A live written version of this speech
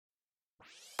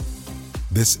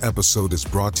This episode is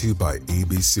brought to you by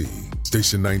ABC.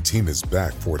 Station 19 is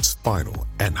back for its final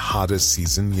and hottest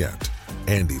season yet.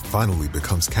 Andy finally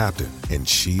becomes captain, and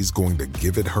she's going to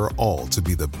give it her all to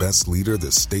be the best leader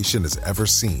the station has ever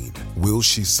seen. Will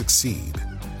she succeed?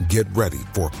 Get ready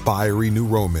for fiery new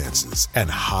romances and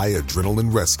high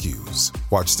adrenaline rescues.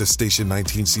 Watch the Station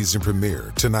 19 season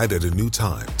premiere tonight at a new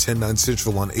time, 10/9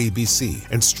 Central on ABC,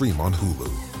 and stream on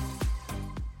Hulu.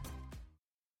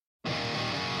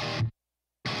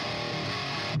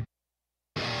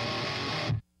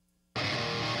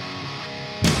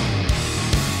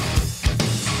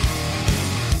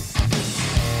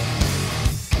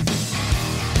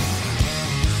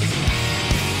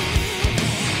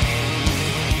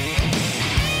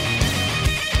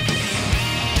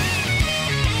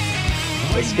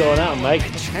 What's going on, Mike?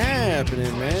 What's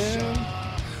happening, man?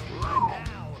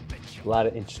 A lot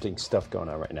of interesting stuff going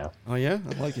on right now. Oh yeah,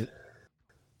 I like it.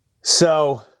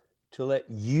 So, to let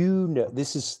you know,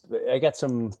 I got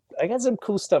some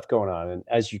cool stuff going on, and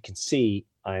as you can see,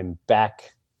 I'm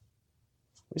back.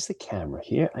 Where's the camera?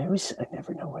 Here? I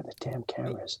never know where the damn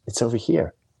camera is. It's over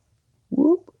here.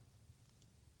 Whoop.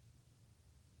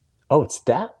 Oh, it's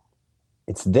that.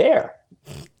 It's there.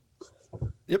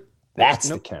 Yep. That's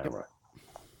the camera. Yep.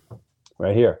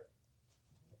 Right here.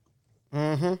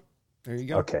 Mm-hmm. There you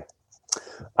go. Okay.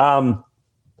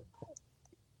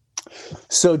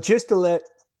 So just to let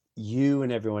you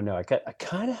and everyone know, I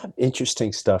kind of have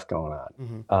interesting stuff going on.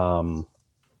 Mm-hmm.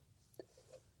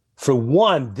 For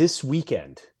one, this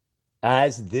weekend,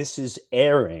 as this is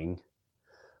airing,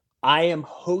 I am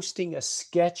hosting a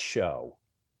sketch show.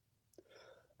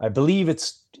 I believe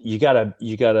you gotta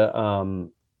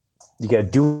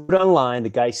do it online. The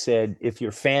guy said, if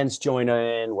your fans join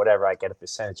in, whatever, I get a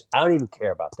percentage. I don't even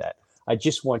care about that. I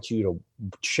just want you to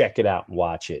check it out and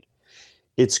watch it.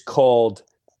 It's called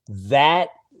That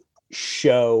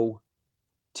Show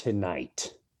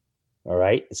Tonight. All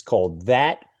right? It's called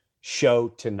That Show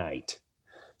Tonight.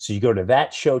 So you go to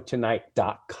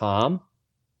thatshowtonight.com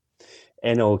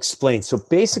and it'll explain. So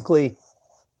basically,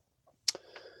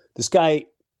 this guy,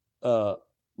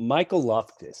 Michael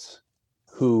Loftus,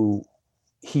 who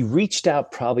he reached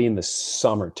out probably in the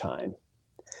summertime,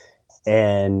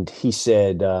 and he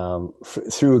said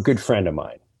through a good friend of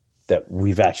mine that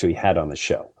we've actually had on the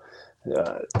show,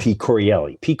 P.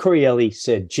 Corielli. P. Corielli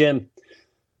said, Jim,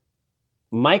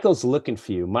 Michael's looking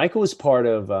for you. Michael was part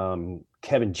of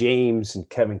Kevin James and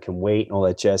Kevin Can Wait and all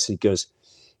that jazz. He goes,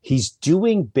 he's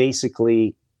doing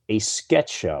basically a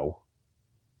sketch show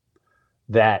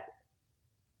that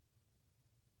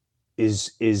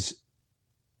is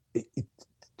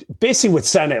basically what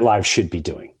Saturday Night Live should be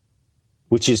doing,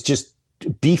 which is just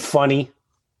be funny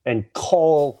and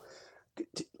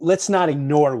let's not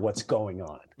ignore what's going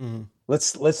on. Mm-hmm.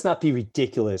 Let's not be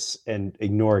ridiculous and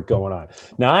ignore it going on.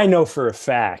 Now, I know for a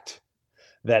fact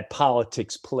that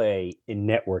politics play in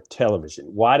network television.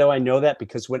 Why do I know that?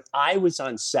 Because when I was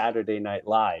on Saturday Night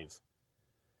Live,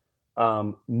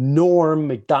 Norm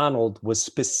Macdonald was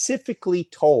specifically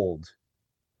told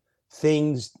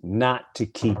things not to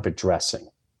keep addressing.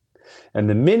 And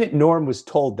the minute Norm was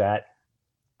told that,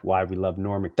 why we love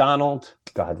Norm Macdonald,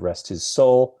 God rest his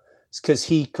soul, it's because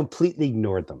he completely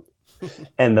ignored them.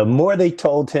 And the more they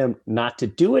told him not to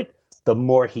do it, the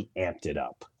more he amped it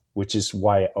up, which is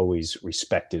why I always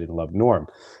respected and loved Norm.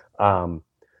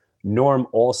 Norm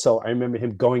also, I remember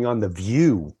him going on The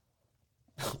View.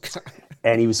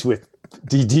 And he was with,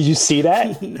 did you see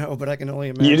that? No, but I can only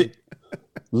imagine.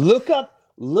 Look up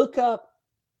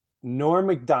Norm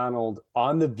Macdonald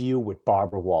on The View with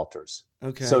Barbara Walters.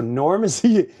 Okay. So Norm's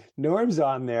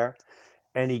on there,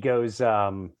 and he goes,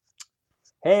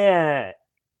 hey,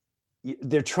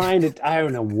 they're trying to, I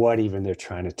don't know what even they're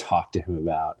trying to talk to him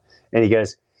about. And he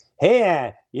goes,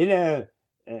 hey,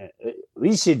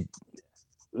 we should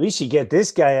get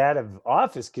this guy out of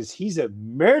office because he's a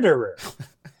murderer.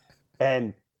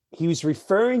 And he was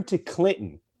referring to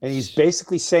Clinton. And he's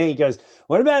basically saying, he goes,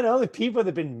 what about all the people that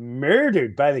have been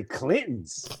murdered by the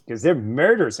Clintons? Because they're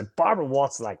murderers. And Barbara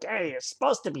Walters is like, hey, you're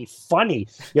supposed to be funny.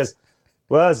 He goes,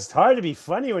 well, it's hard to be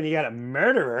funny when you got a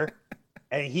murderer.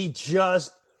 And he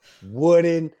just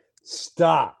wouldn't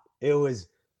stop. It was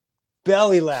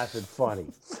belly laughing funny.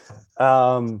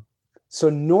 So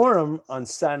Norm on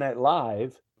Saturday Night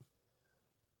Live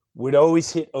would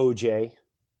always hit OJ,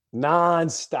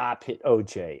 nonstop hit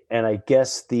OJ. And I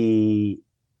guess the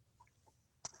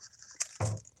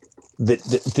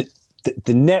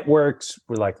networks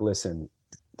were like, listen,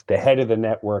 the head of the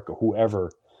network or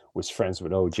whoever was friends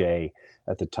with OJ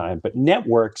at the time, but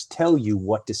networks tell you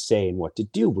what to say and what to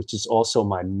do, which is also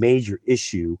my major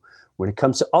issue when it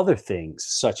comes to other things,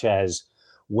 such as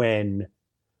when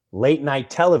late night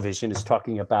television is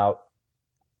talking about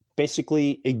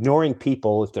basically ignoring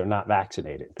people if they're not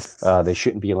vaccinated. They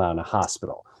shouldn't be allowed in a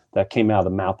hospital. That came out of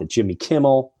the mouth of Jimmy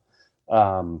Kimmel,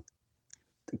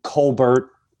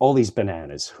 Colbert, all these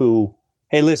bananas who,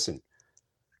 hey, listen,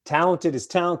 talented is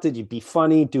talented. You be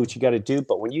funny, do what you got to do.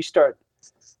 But when you start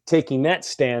taking that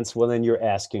stance, well, then you're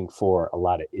asking for a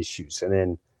lot of issues. And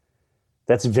then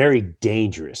that's very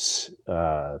dangerous,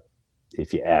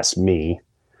 if you ask me.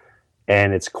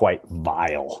 And it's quite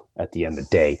vile at the end of the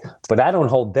day. But I don't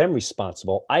hold them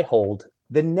responsible. I hold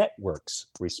the networks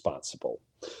responsible.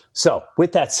 So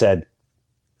with that said,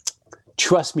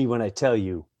 trust me when I tell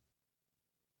you,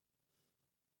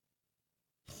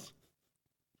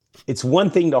 it's one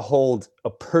thing to hold a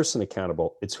person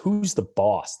accountable. It's who's the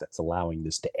boss that's allowing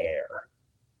this to air.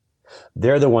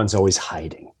 They're the ones always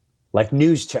hiding. Like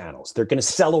news channels. They're going to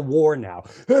sell a war now.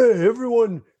 Hey,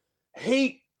 everyone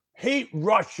hate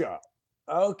Russia.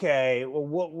 Okay,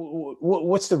 well,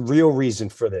 what's the real reason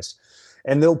for this?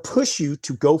 And they'll push you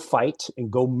to go fight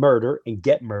and go murder and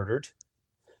get murdered.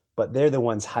 But they're the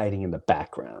ones hiding in the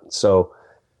background. So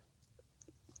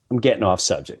I'm getting off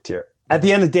subject here. At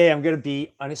the end of the day, I'm going to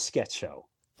be on a sketch show.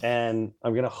 And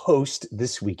I'm going to host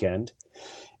this weekend.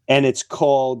 And it's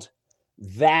called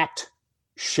That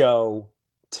Show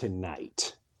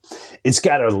Tonight. It's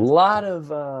got a lot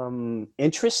of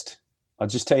interest. I'll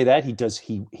just tell you that.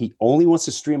 He only wants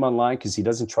to stream online because he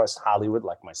doesn't trust Hollywood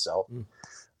like myself.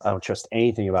 I don't trust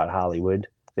anything about Hollywood.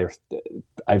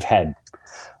 I've had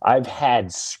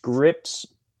scripts,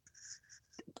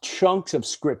 chunks of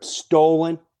scripts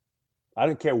stolen. I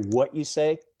don't care what you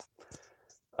say.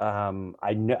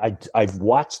 I've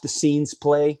watched the scenes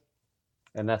play,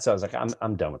 and that's how I was like,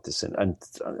 I'm done with this, and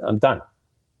I'm done.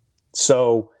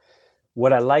 So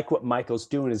what I like what Michael's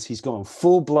doing is he's going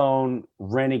full blown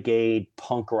renegade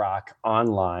punk rock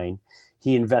online.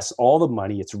 He invests all the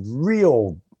money. It's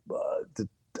real.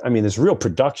 There's real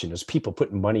production. There's people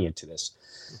putting money into this.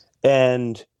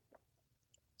 And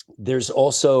there's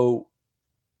also,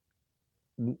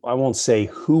 I won't say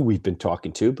who we've been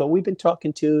talking to, but we've been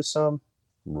talking to some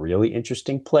really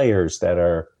interesting players that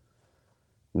are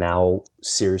now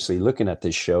seriously looking at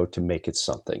this show to make it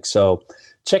something. So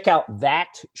check out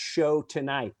That Show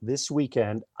Tonight. This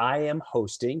weekend, I am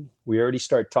hosting. We already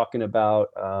started talking about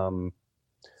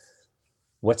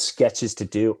what sketches to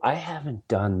do. I haven't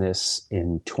done this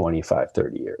in 25,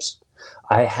 30 years.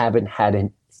 I haven't had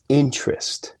an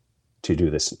interest to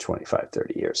do this in 25,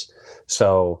 30 years.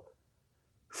 So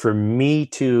for me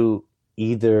to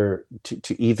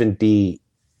even be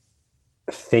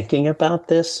thinking about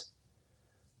this,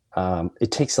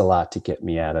 it takes a lot to get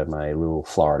me out of my little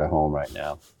Florida home right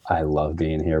now. I love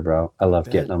being here, bro. I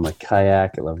love getting on my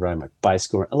kayak. I love riding my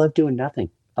bicycle. I love doing nothing.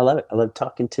 I love it. I love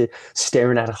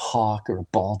staring at a hawk or a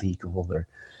bald eagle.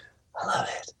 I love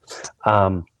it.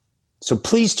 So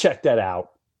please check that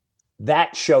out.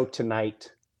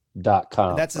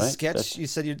 Thatshowtonight.com. That's a sketch. You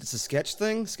said it's a sketch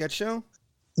thing, sketch show?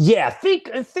 Yeah,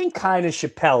 think kind of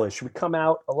Chappelle-ish. We come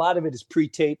out. A lot of it is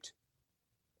pre-taped.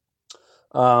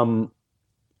 I've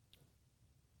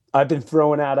been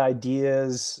throwing out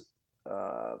ideas,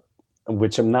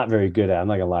 which I'm not very good at. I'm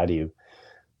not gonna lie to you.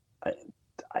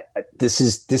 This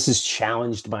has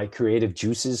challenged my creative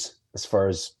juices as far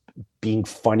as being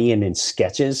funny and in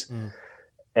sketches.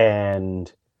 And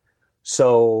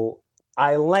so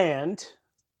I land.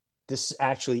 This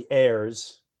actually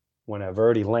airs when I've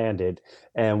already landed,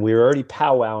 and we were already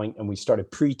powwowing, and we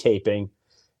started pre-taping.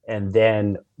 And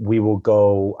then we will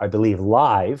go, I believe,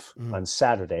 live on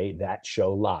Saturday, That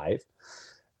Show live.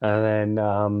 And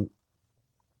then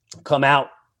come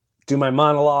out, do my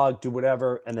monologue, do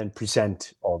whatever, and then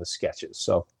present all the sketches.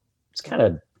 So it's kind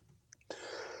of...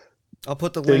 I'll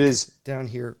put the link down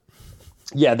here.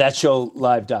 Yeah,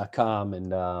 thatshowlive.com.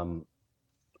 And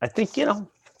I think,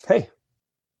 hey.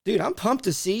 Dude, I'm pumped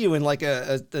to see you in like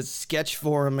a sketch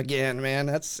forum again, man.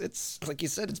 It's like you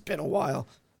said, it's been a while.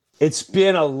 It's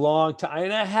been a long time,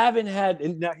 and I haven't had.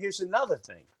 And now here's another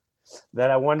thing that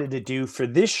I wanted to do for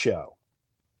this show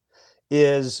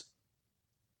is,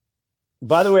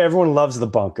 by the way, everyone loves the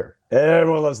bunker.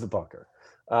 Everyone loves the bunker.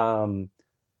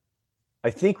 I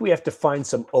think we have to find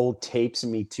some old tapes of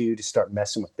me too to start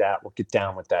messing with that. We'll get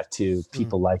down with that too.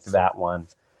 People like that one.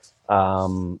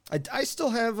 I still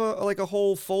have a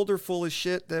whole folder full of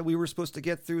shit that we were supposed to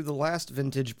get through the last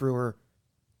Vintage Brewer.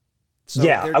 So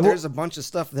yeah, there's a bunch of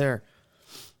stuff there.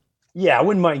 Yeah, I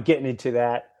wouldn't mind getting into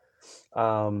that.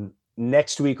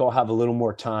 Next week, I'll have a little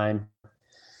more time.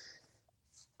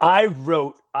 I've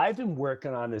been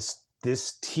working on this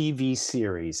this TV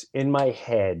series in my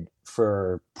head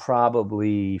for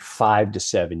probably 5 to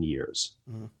 7 years.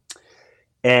 Mm-hmm.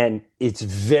 And it's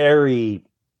real.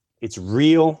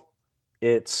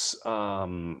 It's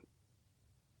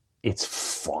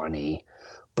funny,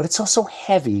 but it's also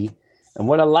heavy. And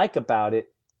what I like about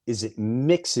it is it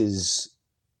mixes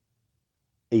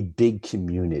a big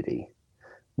community,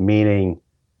 meaning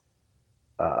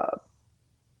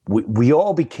we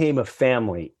all became a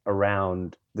family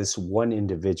around this one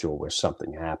individual where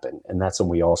something happened. And that's when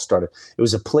we all started. It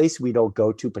was a place we'd all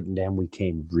go to, but then we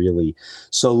came really.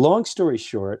 So long story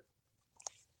short,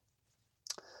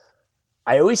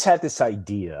 I always had this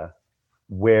idea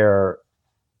where,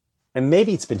 and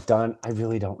maybe it's been done, I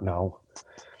really don't know.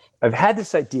 I've had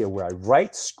this idea where I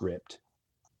write script,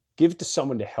 give it to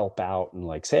someone to help out and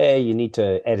like say, hey, you need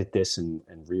to edit this and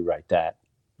rewrite that.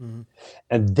 Mm-hmm.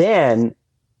 And then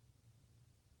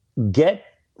get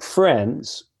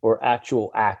friends or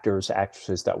actual actors,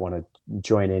 actresses that want to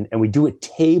join in, and we do a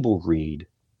table read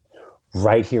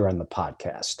right here on the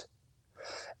podcast.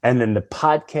 And then the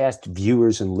podcast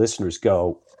viewers and listeners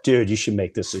go, dude, you should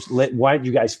make this. Why don't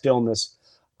you guys film this?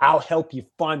 I'll help you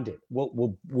fund it.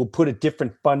 We'll put a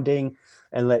different funding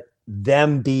and let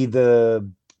them be the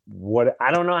what.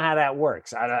 I don't know how that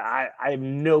works. I have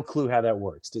no clue how that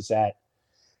works. Does that?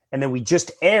 And then we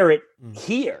just air it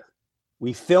here.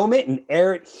 We film it and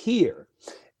air it here.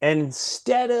 And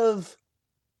instead of,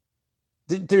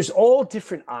 there's all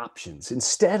different options.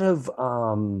 Instead of,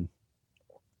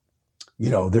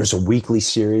 there's a weekly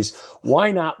series.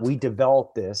 Why not we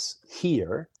develop this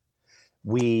here?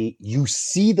 You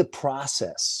see the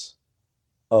process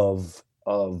of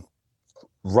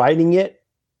writing it,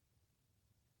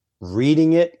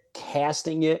 reading it,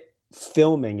 casting it,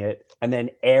 filming it, and then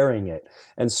airing it.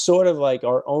 And sort of like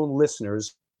our own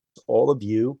listeners, all of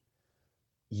you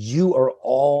are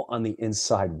all on the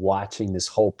inside watching this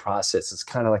whole process. It's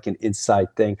kind of like an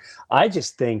inside thing. I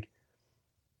just think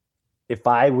if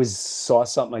I saw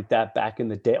something like that back in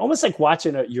the day, almost like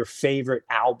watching your favorite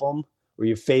album or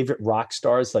your favorite rock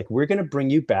stars, like we're going to bring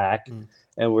you back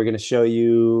and we're going to show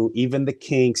you even the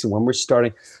kinks and when we're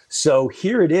starting. So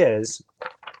here it is,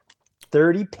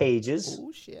 30 pages.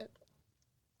 Oh, shit.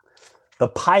 The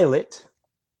pilot.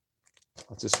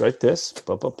 I'll just write this.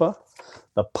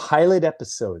 The pilot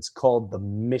episode's called The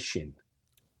Mission.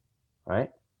 Right?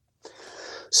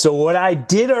 So what I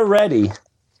did already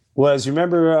was,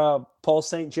 remember Paul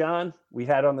St. John we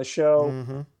had on the show?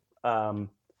 Mm-hmm.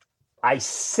 I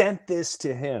sent this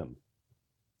to him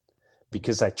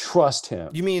because I trust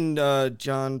him. You mean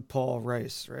John Paul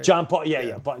Rice, right? John Paul,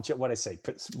 yeah. What'd I say?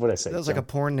 That was like a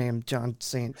porn name, John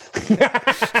Saint.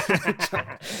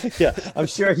 Yeah, I'm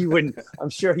sure he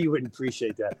wouldn't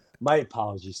appreciate that. My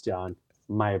apologies, John.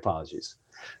 My apologies.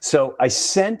 So I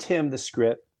sent him the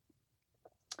script.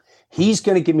 He's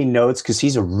going to give me notes because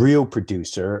he's a real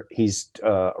producer. He's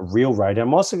a real writer.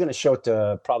 I'm also going to show it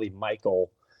to probably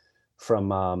Michael from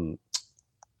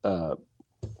the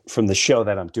show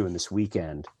that I'm doing this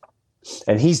weekend.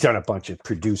 And he's done a bunch of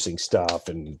producing stuff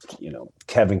and,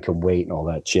 Kevin Can Wait and all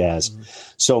that jazz. Mm-hmm.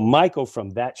 So Michael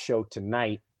from that show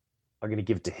tonight, I'm going to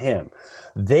give it to him.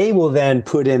 They will then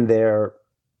put in their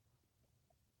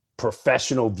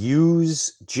professional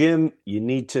views. Jim, you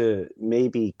need to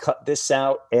maybe cut this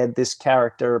out, add this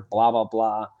character, blah, blah,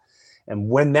 blah. And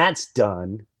when that's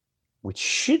done,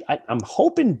 I'm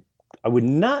hoping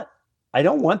I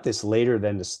don't want this later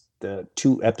than the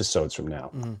 2 episodes from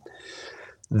now. Mm-hmm.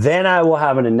 Then I will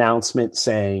have an announcement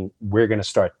saying we're going to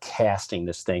start casting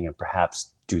this thing and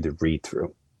perhaps do the read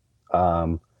through.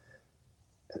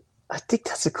 I think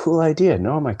that's a cool idea.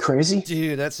 No, am I crazy?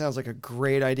 Dude, that sounds like a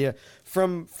great idea.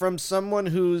 From someone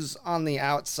who's on the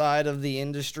outside of the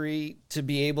industry to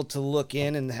be able to look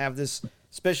in and have this,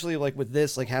 especially like with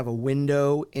this, like have a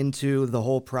window into the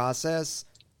whole process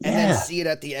and then see it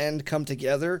at the end come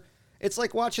together. It's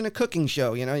like watching a cooking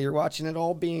show, you're watching it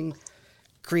all being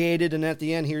created and at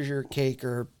the end, here's your cake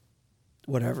or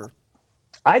whatever.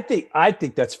 I think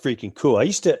that's freaking cool. I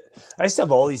used to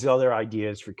have all these other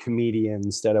ideas for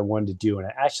comedians that I wanted to do, and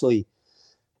I actually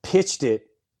pitched it.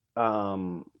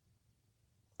 And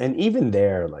even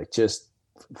there, like just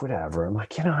whatever. I'm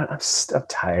like, I'm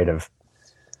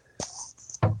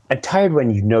tired when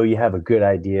you have a good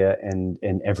idea and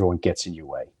everyone gets in your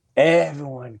way.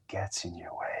 Everyone gets in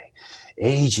your way.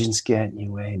 Agents get in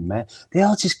your way, man. They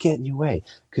all just get in your way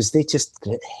because they just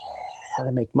how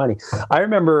to make money. I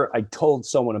remember I told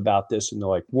someone about this and they're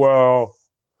like, well,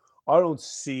 I don't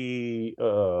see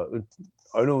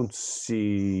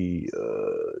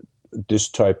this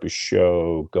type of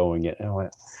show going in. And I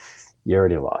went, you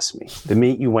already lost me. The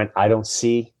minute you went, I don't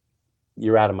see,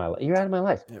 you're out of my life. You're out of my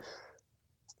life. Yep.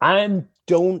 I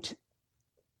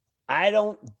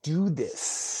don't do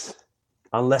this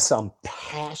unless I'm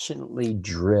passionately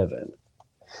driven.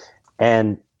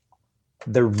 And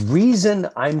the reason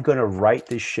I'm going to write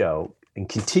this show and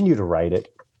continue to write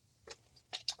it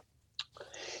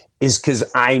is because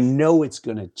I know it's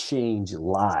going to change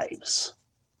lives.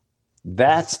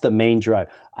 That's the main drive.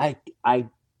 I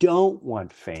don't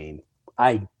want fame.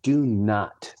 I do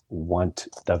not want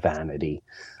the vanity.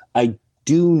 I'm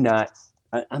done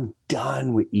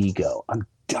with ego. I'm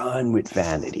done with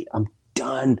vanity. I'm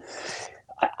done.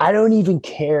 I don't even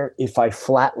care if I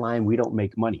flatline, we don't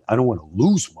make money. I don't want to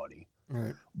lose money.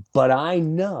 Right. But I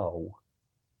know,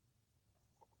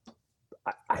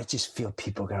 I just feel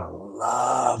people are going to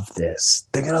love this.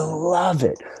 They're going to love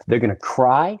it. They're going to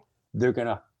cry. They're going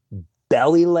to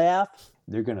belly laugh.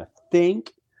 They're going to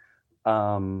think.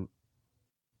 I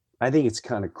think it's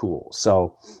kind of cool.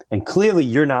 So, and clearly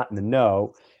you're not in the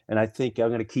know. And I think I'm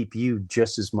going to keep you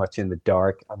just as much in the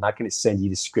dark. I'm not going to send you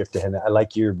the script ahead. I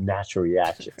like your natural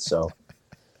reaction. So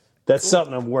that's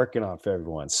something I'm working on for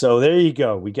everyone. So there you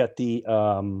go. We got the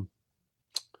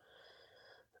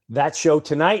That Show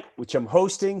Tonight, which I'm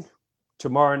hosting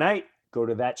tomorrow night. Go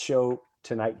to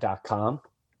thatshowtonight.com.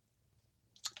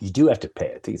 You do have to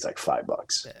pay. I think it's like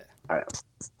 $5. Yeah. I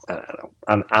don't know.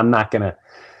 I'm not going to,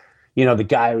 the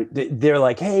guy, they're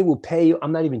like, hey, we'll pay you.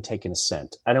 I'm not even taking a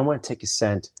cent. I don't want to take a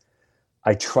cent.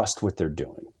 I trust what they're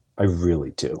doing. I really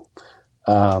do.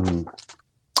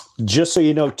 Just so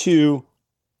you know, too,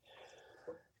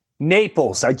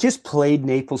 Naples. I just played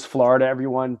Naples, Florida,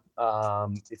 everyone.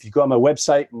 If you go on my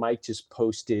website, Mike just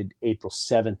posted April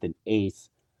 7th and 8th.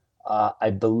 I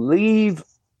believe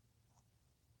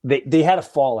they had a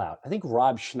fallout. I think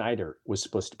Rob Schneider was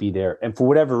supposed to be there. And for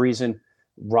whatever reason,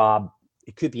 Rob,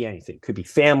 it could be anything. It could be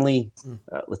family.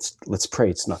 Let's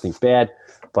pray it's nothing bad.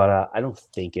 But I don't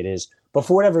think it is. But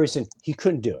for whatever reason, he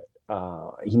couldn't do it.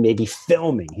 He may be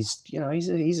filming. He's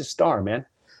a star, man.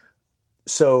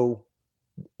 So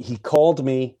he called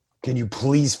me, can you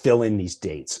please fill in these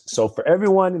dates? So for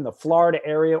everyone in the Florida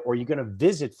area, or you're going to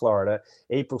visit Florida,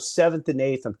 April 7th and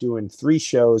 8th, I'm doing 3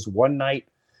 shows one night.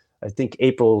 I think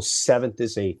April 7th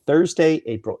is a Thursday.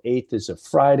 April 8th is a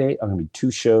Friday. I'm going to be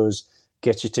 2 shows.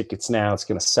 Get your tickets now. It's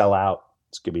going to sell out.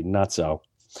 It's going to be nutso.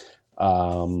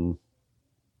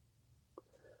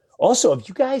 Also,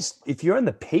 if you're on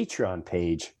the Patreon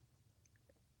page,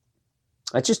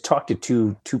 I just talked to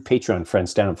two Patreon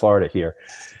friends down in Florida here,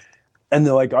 and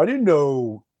they're like, I didn't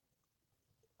know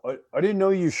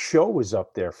your show was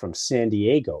up there from San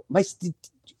Diego.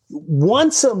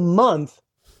 Once a month,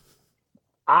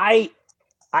 I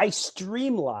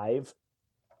stream live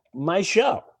my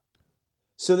show.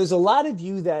 So there's a lot of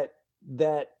you that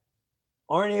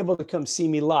aren't able to come see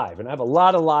me live, and I have a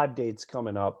lot of live dates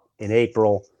coming up in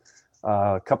April,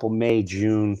 a couple May,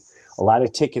 June. A lot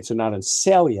of tickets are not on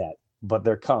sale yet, but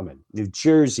they're coming. New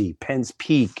Jersey, Penn's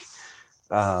Peak.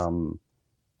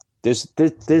 There's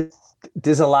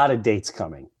a lot of dates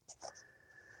coming.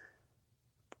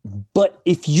 But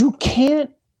if you can't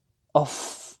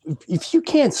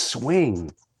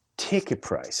swing ticket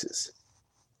prices,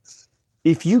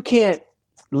 if you can't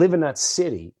live in that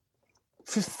city,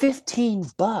 for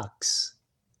 $15,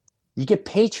 you get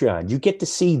Patreon. You get to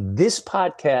see this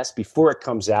podcast before it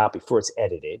comes out, before it's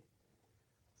edited.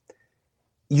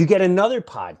 You get another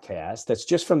podcast that's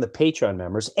just from the Patreon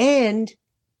members. And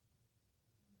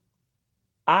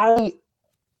I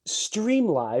stream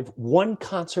live 1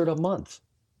 concert a month.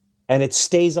 And it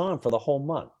stays on for the whole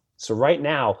month. So right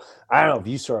now, I don't know if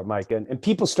you saw it, Mike, and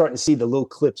people starting to see the little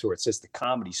clips where it says the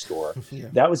Comedy Store. Yeah.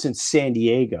 That was in San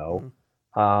Diego.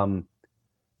 Mm-hmm.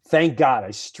 Thank God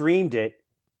I streamed it.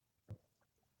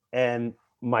 And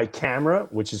my camera,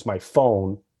 which is my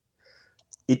phone,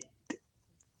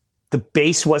 the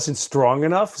bass wasn't strong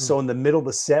enough. So in the middle of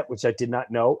the set, which I did not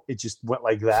know, it just went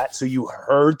like that. So you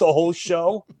heard the whole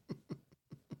show,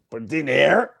 but it didn't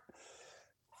air.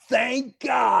 Thank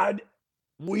God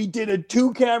we did a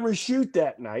 2-camera shoot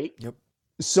that night. Yep.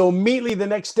 So immediately the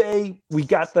next day, we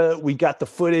got the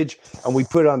footage and we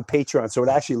put it on Patreon. So it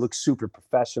actually looks super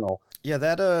professional. Yeah,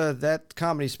 that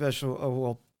comedy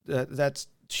special, that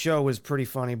show was pretty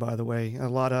funny, by the way. A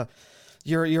lot of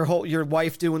your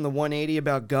wife doing the 180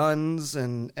 about guns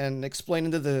and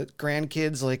explaining to the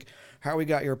grandkids like how we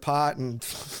got your pot and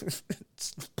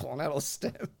pulling out a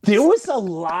stem. There was a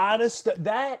lot of stuff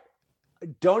that.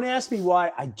 Don't ask me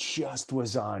why. I just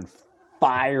was on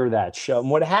fire that show. And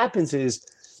what happens is,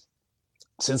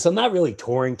 since I'm not really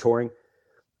touring,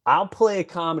 I'll play a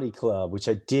comedy club, which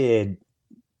I did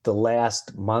the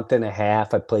last month and a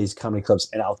half, I play these comedy clubs,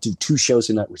 and I'll do 2 shows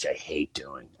a night, which I hate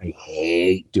doing. I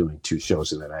hate doing 2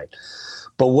 shows in a night.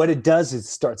 But what it does is it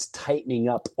starts tightening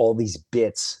up all these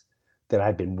bits that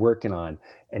I've been working on.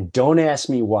 And don't ask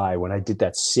me why. When I did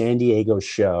that San Diego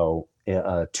show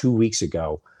 2 weeks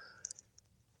ago,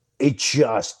 it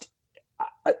just,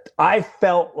 I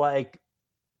felt like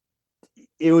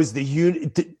it was the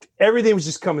unit. Everything was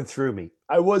just coming through me.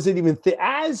 I wasn't even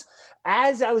as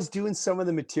I was doing some of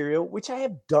the material, which I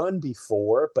have done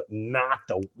before, but not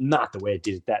the way I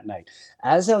did it that night.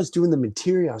 As I was doing the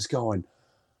material, I was going.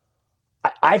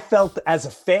 I felt as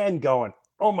a fan going,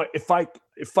 oh my! If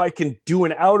I can do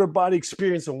an outer body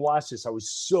experience and watch this, I was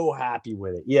so happy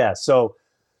with it. Yeah. So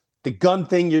the gun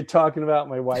thing you're talking about,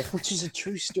 my wife, which is a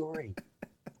true story.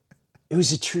 It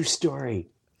was a true story.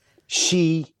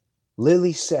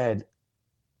 Lily said,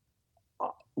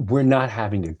 we're not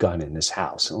having a gun in this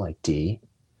house. I'm like, Dee,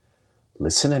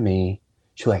 listen to me.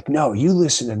 She's like, no, you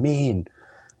listen to me. And,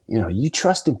 you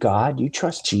trust in God. You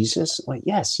trust Jesus. I'm like,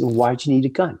 yes. And why'd you need a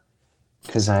gun?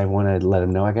 Because I want to let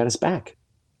him know I got his back.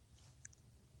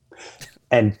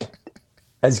 And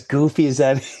as goofy as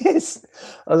that is,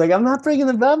 I was like, I'm not bringing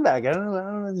the gun back. I don't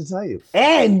know what to tell you.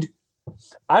 And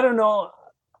I don't know.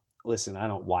 Listen, I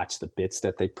don't watch the bits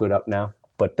that they put up now,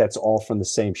 but that's all from the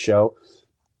same show.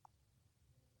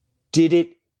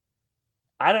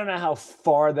 I don't know how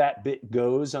far that bit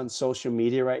goes on social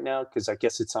media right now, because I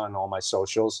guess it's on all my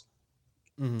socials.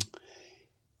 Mm-hmm.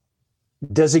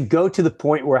 Does it go to the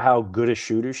point where how good a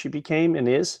shooter she became and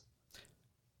is?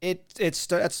 It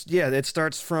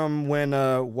starts from when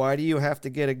why do you have to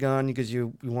get a gun? Because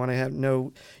you want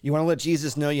to let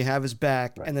Jesus know you have his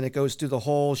back, right. And then it goes through the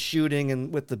whole shooting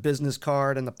and with the business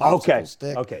card and the popsicle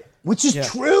stick. Okay, which is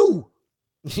true.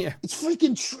 Yeah, it's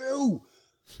freaking true.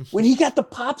 When he got the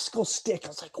popsicle stick, I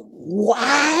was like,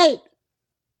 what?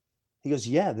 He goes,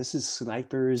 yeah, this is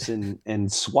snipers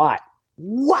and SWAT.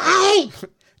 What?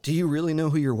 Do you really know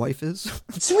who your wife is?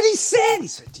 That's what he said. He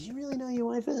said, do you really know who your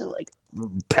wife is? I'm like,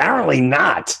 apparently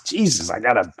not. Jesus, I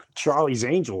got a Charlie's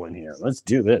Angel in here. Let's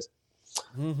do this.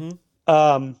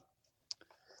 Mm-hmm.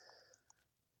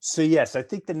 So, yes, I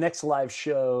think the next live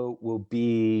show will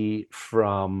be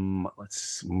from,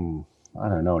 I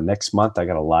don't know, next month. I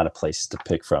got a lot of places to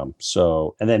pick from.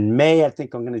 So, and then May, I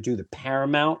think I'm going to do the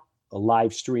Paramount, a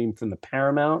live stream from the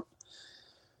Paramount.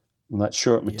 I'm not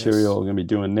sure what material I'm going to be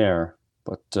doing there,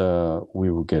 but we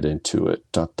will get into it.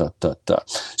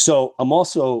 So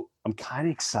I'm kind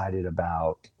of excited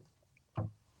about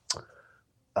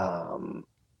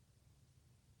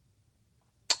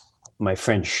my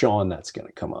friend Sean that's going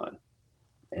to come on.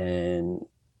 And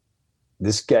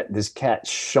this cat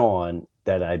Sean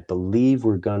that I believe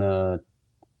we're gonna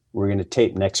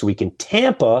tape next week in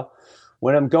Tampa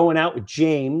when I'm going out with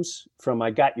James from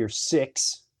I Got Your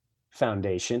 6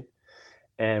 Foundation.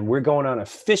 And we're going on a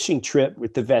fishing trip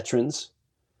with the veterans.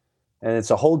 And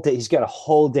it's a whole day. He's got a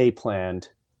whole day planned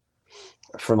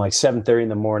from like 7:30 in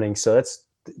the morning. So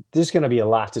there's going to be a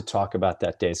lot to talk about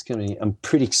that day. I'm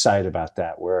pretty excited about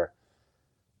that, where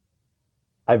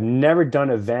I've never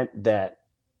done an event that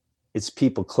it's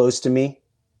people close to me,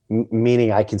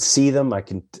 meaning I can see them. I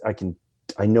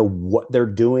know what they're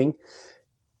doing.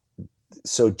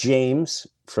 So James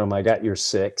from I Got Your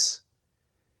 6,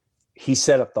 he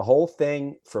set up the whole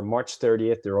thing for March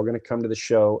 30th. They're all going to come to the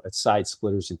show at Side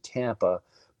Splitters in Tampa,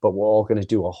 but we're all going to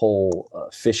do a whole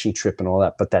fishing trip and all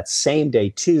that. But that same day,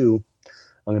 too,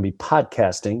 I'm going to be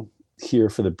podcasting here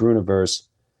for the Breuniverse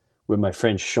with my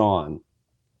friend Sean.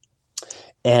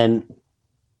 And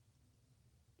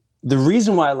the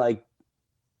reason why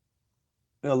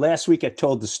last week I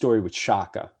told the story with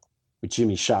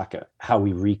Jimmy Shaka, how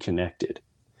we reconnected.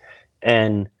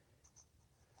 And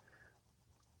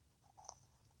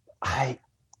I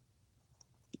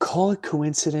call it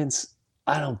coincidence.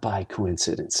 I don't buy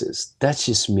coincidences. That's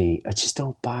just me. I just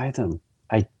don't buy them.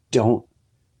 I don't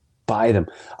buy them.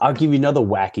 I'll give you another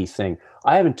wacky thing.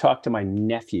 I haven't talked to my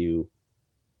nephew.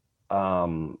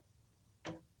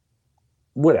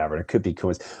 Whatever, it could be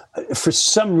coincidence. For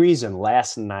some reason,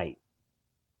 last night,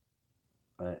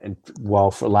 and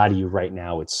for a lot of you right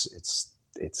now, it's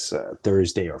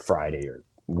Thursday or Friday or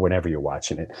whenever you're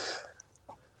watching it.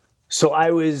 So I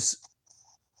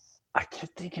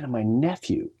kept thinking of my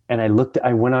nephew, and I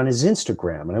went on his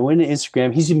Instagram, and I went to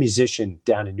Instagram. He's a musician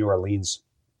down in New Orleans,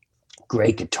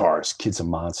 great guitarist, kid's a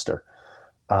monster.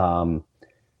 And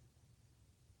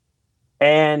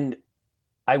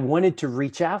I wanted to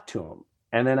reach out to him.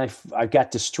 And then I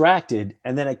got distracted,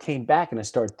 and then I came back and I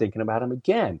started thinking about him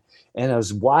again. And I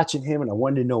was watching him, and I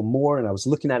wanted to know more. And I was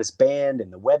looking at his band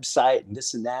and the website and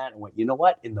this and that. And went, you know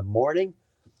what? In the morning,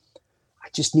 I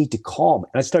just need to call him.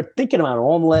 And I started thinking about it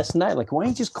all last night. Like, why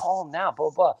don't you just call him now? Blah,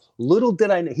 blah, blah. Little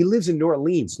did I know, he lives in New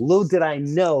Orleans. Little did I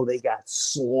know they got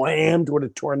slammed with a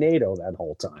tornado that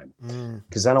whole time.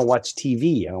 Because I don't watch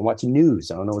TV. I don't watch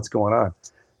news. I don't know what's going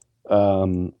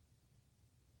on.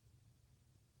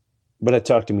 But I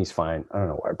talked to him. He's fine. I don't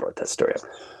know why I brought that story up.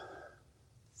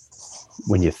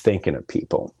 When you're thinking of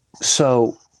people.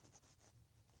 So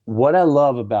what I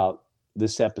love about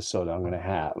this episode I'm going to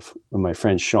have with my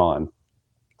friend Sean,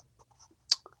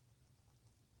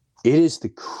 it is the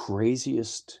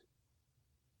craziest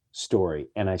story.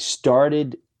 And I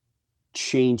started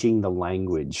changing the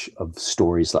language of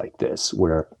stories like this,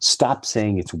 where stop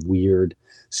saying it's weird,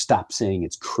 stop saying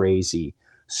it's crazy,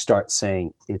 start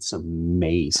saying it's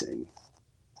amazing.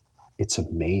 It's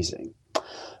amazing.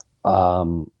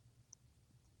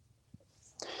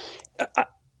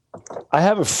 I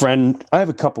have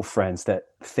a couple friends that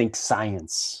think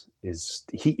science is,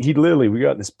 he literally, we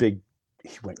got this big,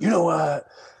 he went, you know what?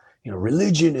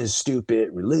 Religion is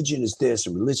stupid. Religion is this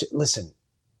and religion. Listen,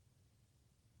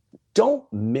 don't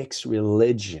mix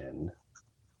religion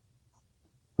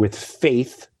with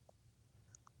faith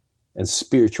and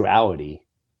spirituality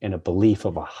and a belief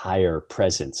of a higher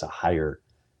presence, a higher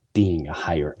being, a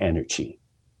higher energy.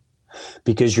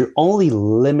 Because you're only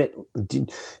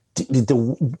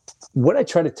what I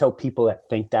try to tell people that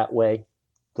think that way,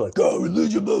 they're like, oh,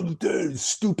 religion is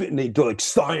stupid. And they're like,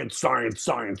 science, science,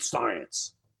 science,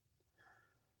 science.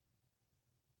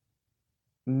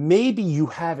 Maybe you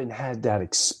haven't had that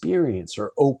experience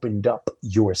or opened up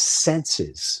your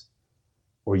senses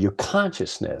or your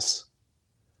consciousness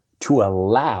to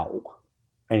allow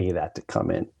any of that to come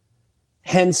in.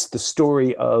 Hence the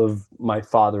story of my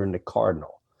father and the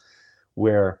cardinal,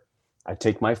 where I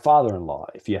take my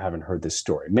father-in-law, if you haven't heard this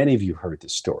story, many of you heard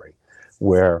this story,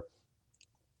 where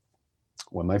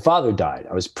when my father died,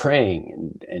 I was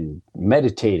praying and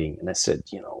meditating, and I said,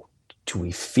 do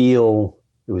we feel,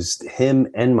 it was him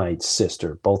and my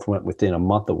sister, both went within a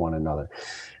month of one another.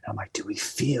 And I'm like, do we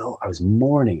feel, I was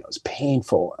mourning, it was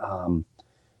painful.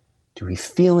 Do we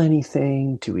feel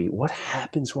anything? What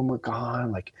happens when we're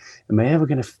gone? Like, am I ever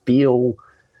going to feel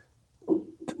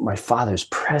my father's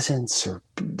presence or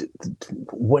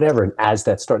whatever? And as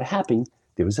that started happening,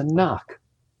 there was a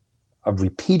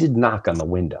repeated knock on the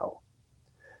window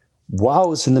while I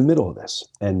was in the middle of this.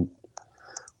 And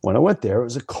when I went there, it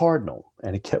was a cardinal,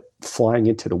 and it kept flying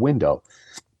into the window.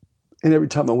 And every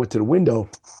time I went to the window,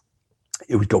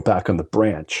 it would go back on the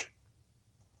branch.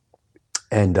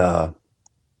 And,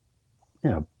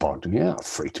 bugged me out,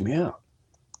 freaked me out.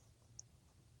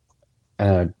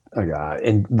 And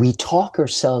and we talk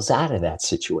ourselves out of that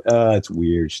situation. It's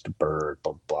weird, just a bird,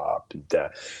 blah, blah, blah.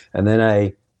 And then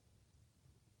I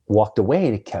walked away,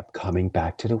 and it kept coming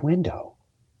back to the window.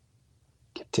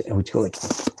 And we'd go like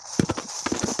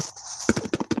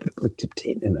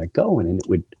and I go, and it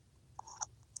would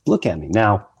look at me.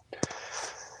 Now,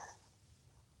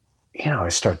 I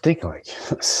start thinking like,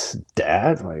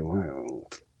 Dad, like,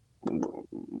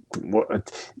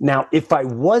 what? Now, if I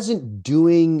wasn't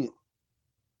doing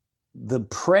the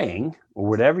praying or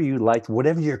whatever you like,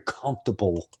 whatever you're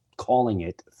comfortable calling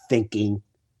it, thinking,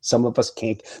 some of us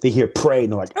can't, they hear pray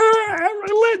and they're like,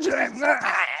 religion,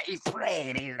 he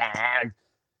prayed.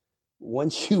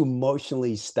 Once you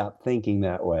emotionally stop thinking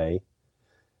that way,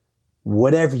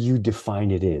 whatever you define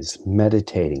it is,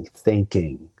 meditating,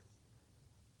 thinking,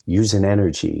 using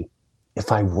energy,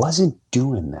 if I wasn't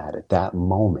doing that at that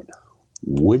moment,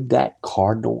 would that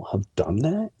cardinal have done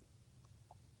that?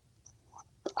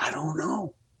 I don't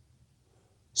know.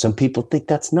 Some people think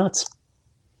that's nuts.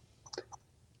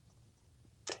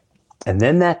 And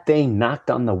then that thing knocked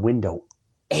on the window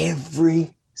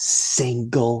every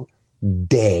single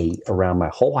day around my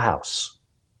whole house.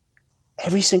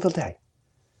 Every single day.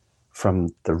 From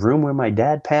the room where my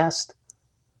dad passed,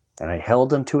 and I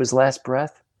held him to his last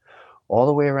breath, all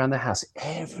the way around the house,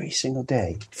 every single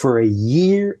day, for a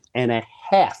year and a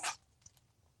half.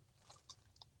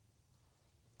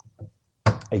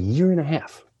 A year and a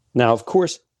half. Now, of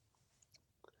course,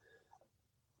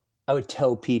 I would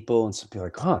tell people, and some people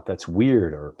are like, that's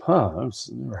weird, or, I've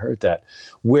never heard that.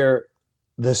 Where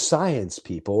the science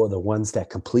people are the ones that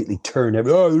completely turn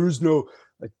there's no,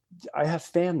 like, I have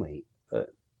family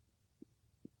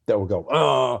that will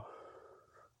go,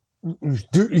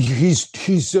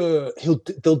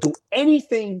 they'll do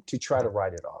anything to try to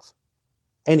write it off.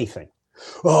 Anything.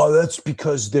 That's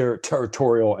because they're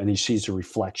territorial and he sees a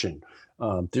reflection.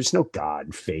 There's no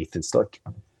God, faith, and stuff.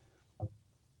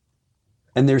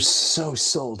 And they're so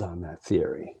sold on that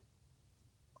theory.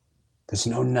 There's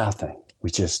no nothing.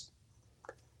 It's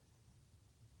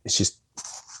just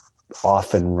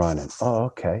off and running. Oh,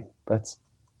 okay.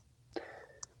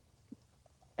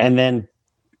 And then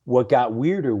what got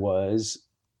weirder was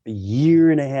a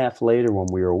year and a half later when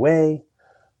we were away,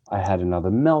 I had another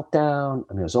meltdown.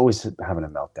 I mean, I was always having a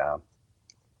meltdown.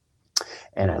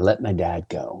 And I let my dad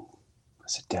go. I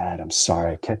said, Dad, I'm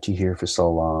sorry I kept you here for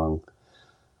so long.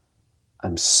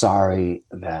 I'm sorry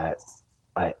that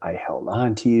I held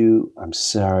on to you. I'm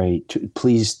sorry.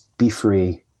 Please be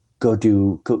free. Go.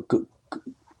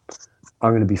 I'm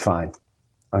going to be fine.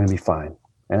 I'm going to be fine.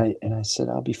 And I said,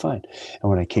 I'll be fine. And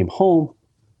when I came home,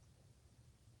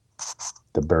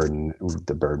 the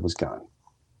bird was gone.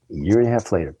 A year and a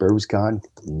half later, bird was gone,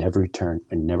 never returned,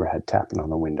 and never had tapping on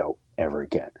the window ever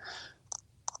again.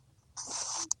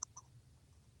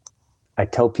 I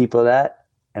tell people that,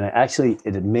 and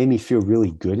it made me feel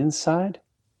really good inside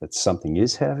that something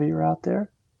is heavier out there.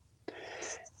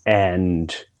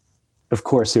 And of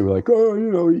course, they were like,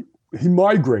 oh, he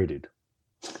migrated.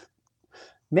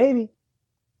 Maybe.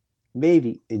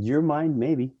 In your mind,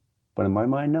 maybe. But in my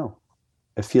mind, no.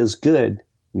 It feels good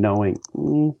knowing,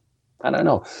 I don't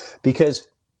know. Because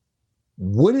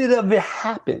would it have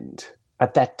happened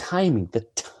at that timing? The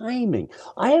timing.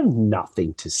 I have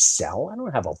nothing to sell. I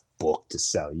don't have a book to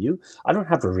sell you. I don't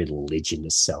have a religion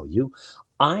to sell you.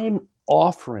 I'm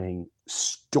offering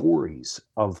stories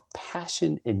of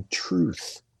passion and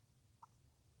truth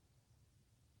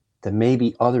that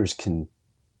maybe others can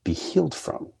be healed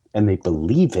from. And they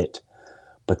believe it,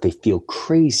 but they feel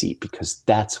crazy because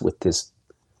that's what this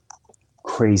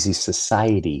crazy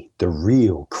society, the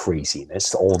real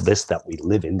craziness, all this that we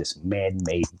live in, this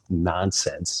man-made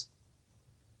nonsense.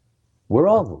 We're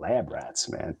all lab rats,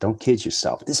 man. Don't kid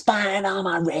yourself. Despite all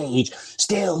my rage,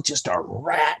 still just a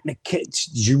rat in a cage.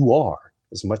 You are.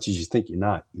 As much as you think you're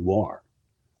not, you are.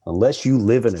 Unless you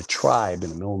live in a tribe in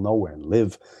the middle of nowhere and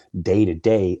live day to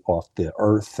day off the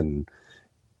earth, and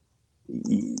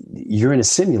you're in a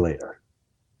simulator.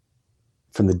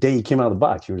 From the day you came out of the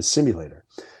box, you're in a simulator.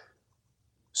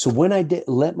 So when I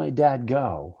let my dad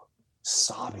go,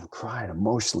 sobbing, crying,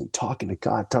 emotionally, talking to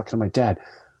God, talking to my dad,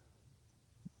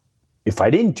 if I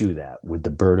didn't do that, would the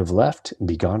bird have left and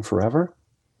be gone forever?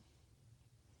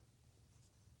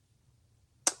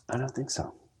 I don't think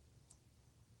so.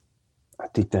 I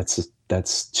think that's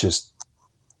just,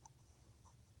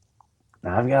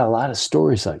 now I've got a lot of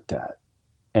stories like that.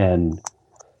 And,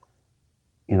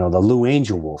 the Lou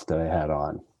Angel Wolf that I had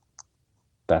on,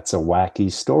 that's a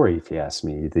wacky story, if you ask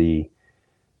me. The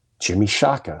Jimmy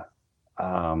Shaka.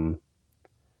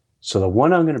 So the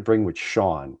one I'm going to bring with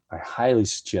Sean, I highly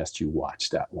suggest you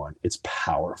watch that one. It's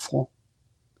powerful.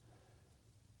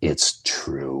 It's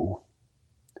true.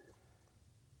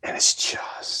 And it's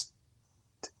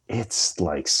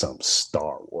like some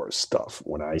Star Wars stuff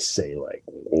when I say like,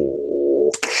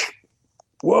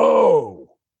 whoa.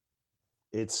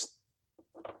 It's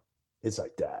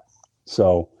like that.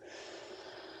 So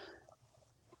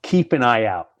keep an eye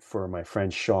out for my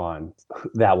friend Sean.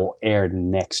 That will air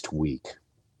next week.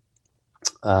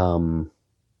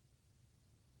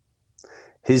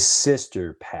 His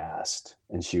sister passed,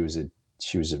 and she was a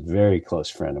very close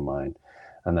friend of mine,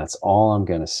 and that's all I'm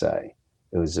going to say.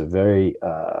 It was a very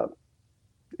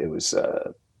it was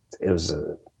a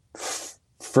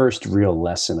first real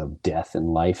lesson of death in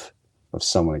life of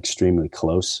someone extremely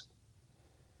close.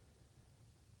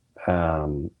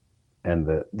 And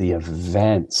the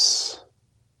events,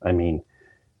 I mean,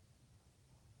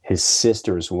 his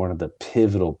sister is one of the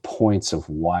pivotal points of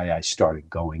why I started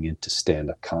going into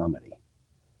stand-up comedy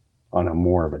on a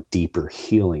more of a deeper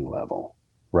healing level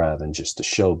rather than just a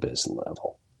showbiz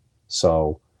level.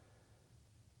 So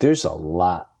there's a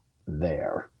lot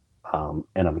there.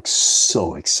 And I'm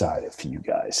so excited for you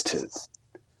guys to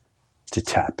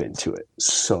tap into it.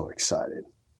 So excited.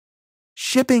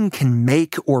 Shipping can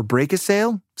make or break a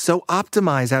sale, so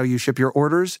optimize how you ship your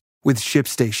orders with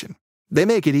ShipStation. They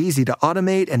make it easy to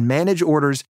automate and manage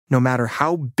orders no matter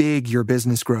how big your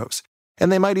business grows.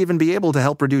 And they might even be able to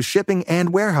help reduce shipping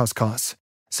and warehouse costs.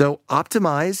 So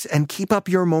optimize and keep up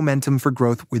your momentum for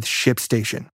growth with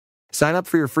ShipStation. Sign up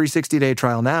for your free 60-day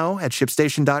trial now at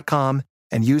ShipStation.com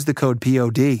and use the code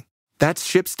POD. That's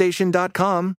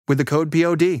ShipStation.com with the code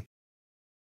POD.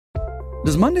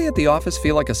 Does Monday at the office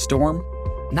feel like a storm?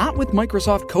 Not with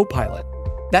Microsoft Copilot.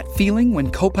 That feeling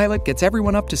when Copilot gets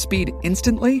everyone up to speed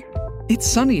instantly? It's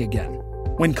sunny again.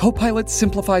 When Copilot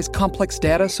simplifies complex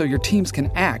data so your teams can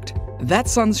act, that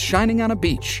sun's shining on a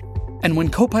beach. And when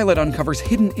Copilot uncovers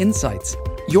hidden insights,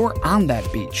 you're on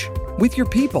that beach with your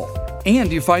people,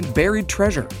 and you find buried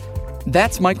treasure.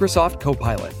 That's Microsoft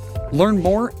Copilot. Learn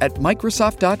more at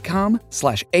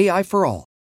Microsoft.com/AI for all.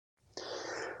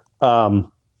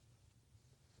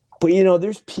 But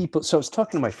there's people. So I was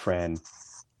talking to my friend,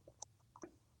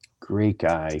 great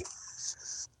guy,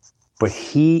 but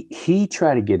he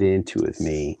tried to get into it with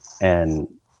me, and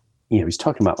he's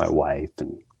talking about my wife,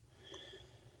 and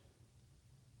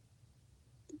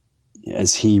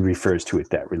as he refers to it,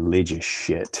 that religious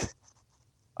shit.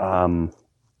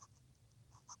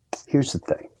 Here's the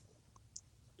thing.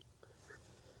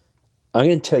 I'm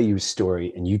going to tell you a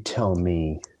story, and you tell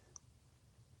me.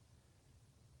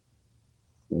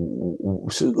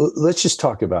 So let's just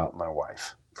talk about my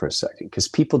wife for a second, because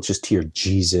people just hear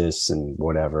Jesus and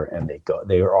whatever, and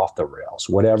they are off the rails.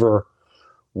 Whatever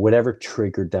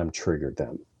triggered them.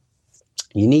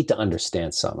 You need to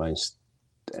understand something.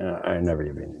 I never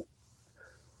even.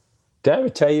 Did I ever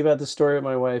tell you about the story of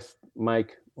my wife,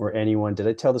 Mike, or anyone? Did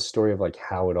I tell the story of like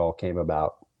how it all came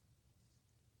about?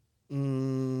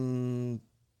 You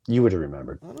would have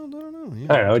remembered. I don't know.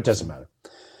 Yeah, I don't know. It doesn't matter.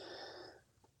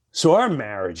 So our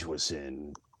marriage was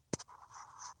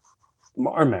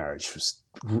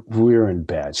we were in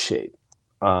bad shape.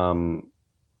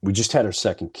 We just had our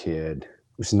second kid.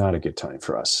 It was not a good time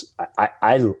for us.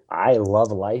 I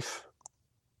love life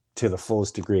to the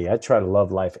fullest degree. I try to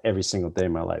love life every single day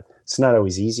of my life. It's not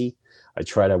always easy. I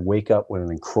try to wake up with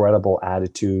an incredible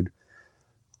attitude,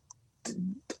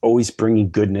 always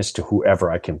bringing goodness to whoever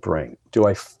I can bring. Do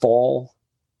I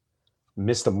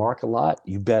miss the mark a lot?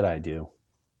 You bet I do.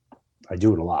 I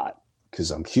do it a lot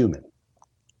because I'm human.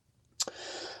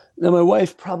 Now, my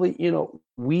wife probably,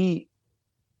 we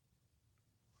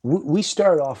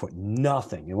started off with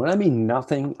nothing. And when I mean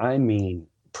nothing, I mean,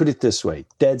 put it this way,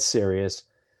 dead serious.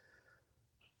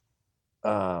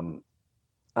 I'm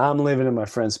living in my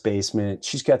friend's basement.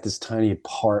 She's got this tiny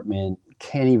apartment,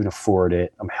 can't even afford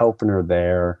it. I'm helping her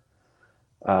there.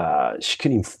 She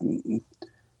couldn't even.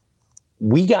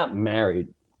 We got married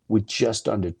with just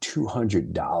under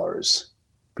 $200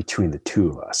 between the two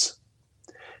of us.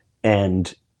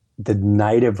 And the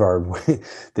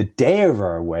day of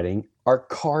our wedding, our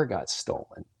car got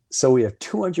stolen. So we have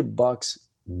 $200,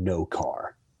 no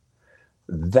car.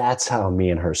 That's how me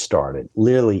and her started.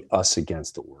 Literally us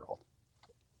against the world.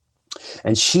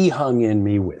 And she hung in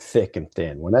me with thick and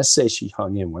thin. When I say she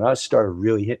hung in, when I started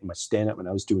really hitting my stand-up, when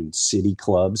I was doing city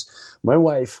clubs, my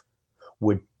wife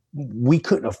we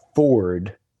couldn't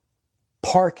afford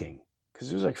parking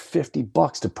because it was like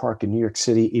 $50 to park in New York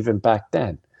City even back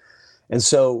then. And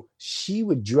so she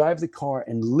would drive the car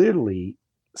and literally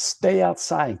stay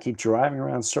outside and keep driving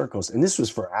around circles. And this was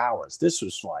for hours. This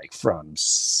was like from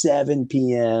 7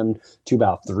 p.m. to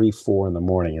about 3, 4 in the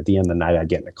morning. At the end of the night, I'd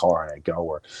get in the car and I'd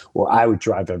go, or I would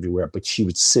drive everywhere. But she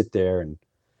would sit there and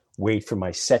wait for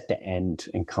my set to end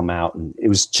and come out. And it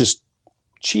was just,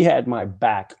 she had my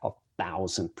back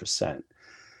 1,000%.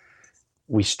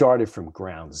 We started from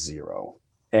ground zero.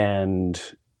 And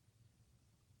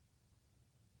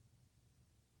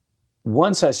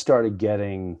once I started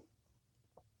getting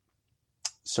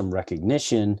some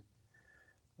recognition,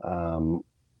 and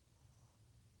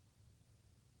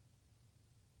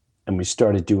we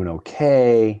started doing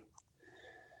okay,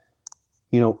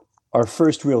 our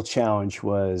first real challenge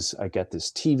was I got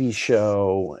this TV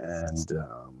show, and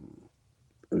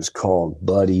it was called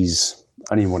Buddies.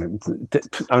 I don't even want to,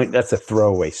 that's a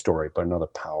throwaway story, but another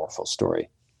powerful story.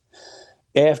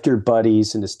 After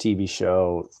Buddies and this TV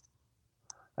show,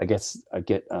 I get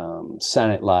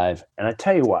Saturday Night Live, and I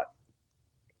tell you what,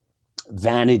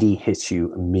 vanity hits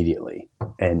you immediately.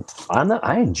 And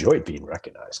I enjoyed being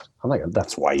recognized. I'm like,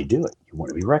 that's why you do it. You want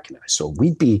to be recognized. So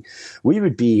we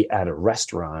would be at a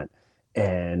restaurant,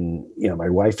 and my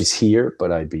wife is here,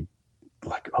 but I'd be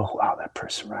like, oh wow, that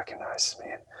person recognizes me.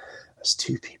 And there's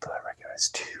 2 people I recognize.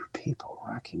 2 people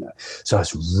recognize. So I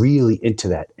was really into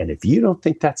that. And if you don't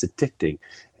think that's addicting,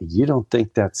 you don't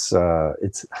think that's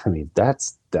that's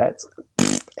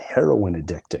heroin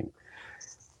addicting.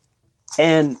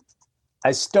 And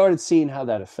I started seeing how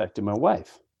that affected my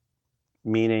wife.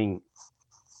 Meaning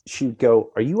she'd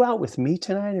go, are you out with me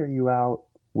tonight, or are you out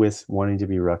with wanting to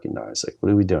be recognized? Like,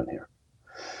 what are we doing here?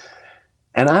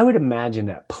 And I would imagine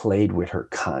that played with her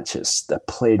conscience, that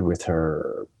played with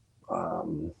her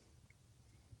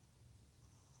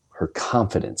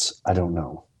confidence. I don't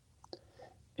know.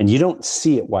 And you don't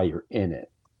see it while you're in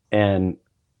it. And,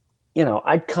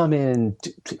 I'd come in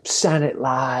to Saturday Night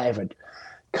Live, and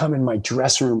come in my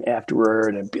dressing room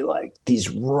afterward and be like these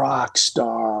rock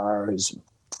stars,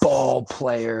 ball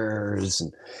players.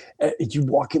 And you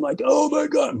walk in like, oh my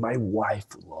God, my wife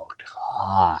looked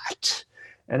hot.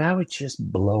 And I would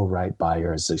just blow right by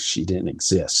her as if she didn't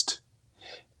exist.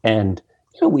 And,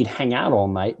 we'd hang out all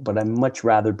night, but I'd much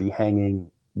rather be hanging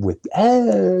with,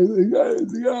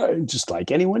 just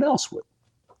like anyone else would.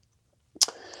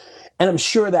 And I'm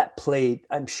sure that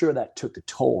took a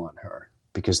toll on her,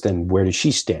 because then where does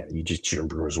she stand? You just your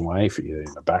brother's wife, or you're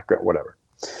in the background, whatever.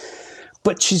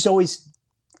 But she's always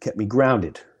kept me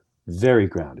grounded, very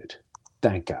grounded.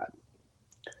 Thank God.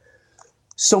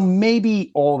 So maybe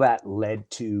all that led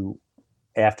to,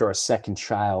 after our second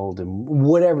child and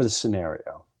whatever the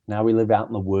scenario. Now we live out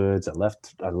in the woods. I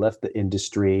left the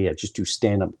industry. I just do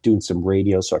stand up, doing some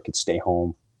radio so I could stay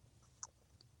home.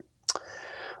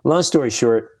 Long story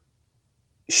short,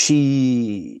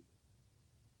 she's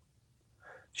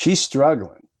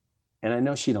struggling, and I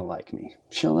know she don't like me.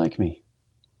 She don't like me.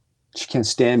 She can't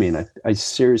stand me, and I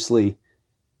seriously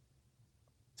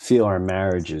feel our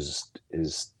marriage is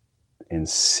in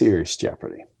serious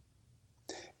jeopardy.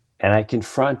 And I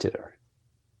confronted her.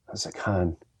 I was like,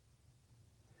 hon,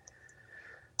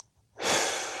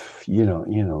 you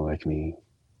don't like me,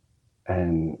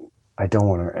 and I don't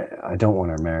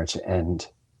want our marriage to end.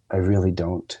 I really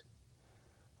don't.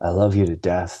 I love you to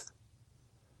death.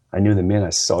 I knew the minute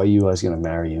I saw you, I was going to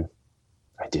marry you.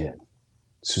 I did.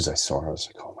 As soon as I saw her, I was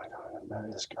like, oh my God, I'm going to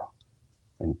marry this girl.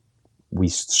 And we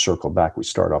circled back. We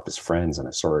started off as friends, and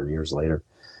I saw her years later.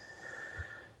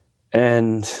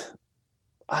 And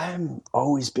I've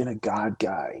always been a God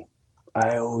guy.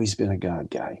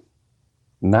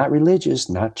 Not religious,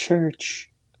 not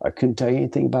church. I couldn't tell you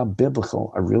anything about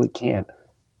biblical. I really can't.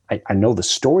 I know the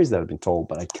stories that have been told,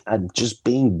 but I'm just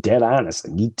being dead honest.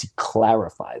 I need to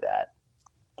clarify that.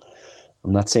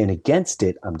 I'm not saying against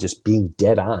it. I'm just being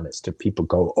dead honest. If people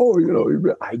go,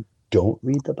 oh, I don't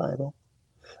read the Bible.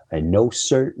 I know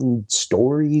certain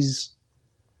stories.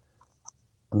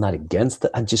 I'm not against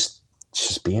it. I'm just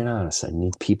being honest. I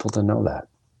need people to know that.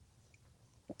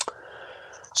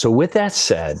 So with that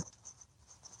said,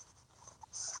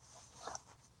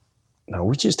 now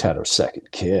we just had our second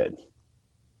kid.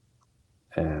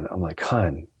 And I'm like,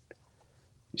 hon,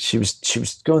 she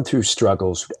was going through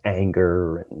struggles with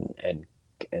anger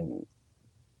and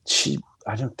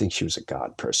I don't think she was a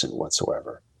God person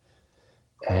whatsoever.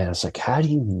 And I was like, how do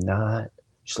you not?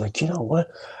 She's like, you know what?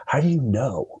 How do you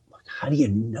know? How do you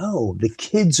know? The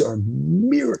kids are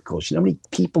miracles. You know how many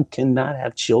people cannot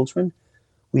have children?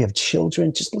 We have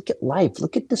children. Just look at life.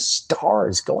 Look at the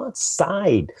stars. Go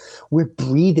outside. We're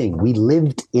breathing. We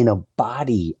lived in a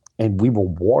body, and we were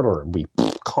water, and we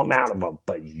come out of a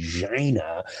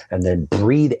vagina and then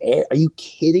breathe air. Are you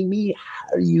kidding me?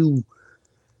 How do you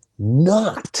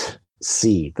not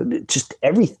see just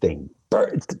everything?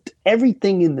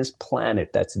 Everything in this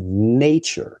planet that's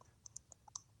nature,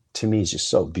 to me, is just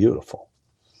so beautiful.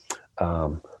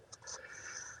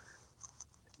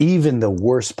 Even the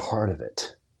worst part of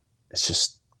it,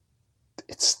 it's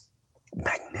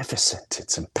magnificent.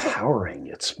 It's empowering.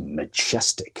 It's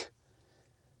majestic.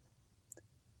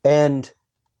 And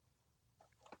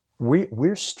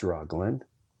we're struggling.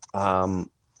 And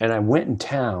I went in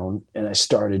town and I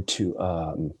started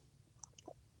to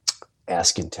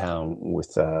ask in town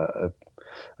with a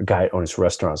guy who owns a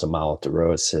restaurant. I was a mile up the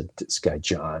road. Said, this guy,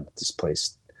 John, this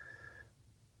place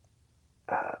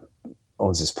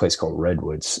owns this place called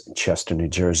Redwoods in Chester, New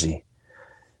Jersey,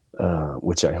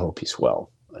 which I hope he's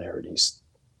well. I heard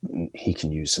he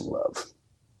can use some love.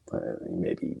 He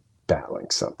may be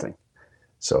battling something.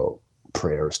 So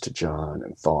prayers to John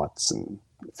and thoughts, and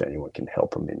if anyone can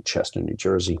help him in Chester, New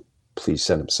Jersey, please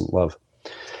send him some love.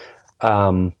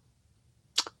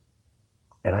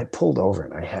 And I pulled over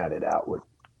and I had it out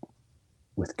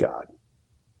with God.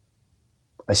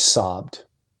 I sobbed.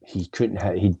 He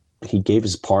gave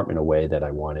his apartment away that I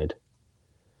wanted.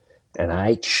 And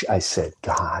I said,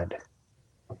 God,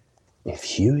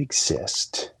 if you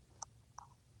exist,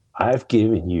 I've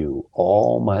given you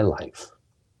all my life.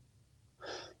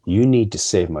 You need to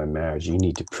save my marriage. You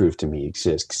need to prove to me you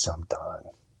exist, because I'm done.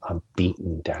 I'm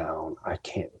beaten down. I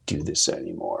can't do this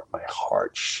anymore. My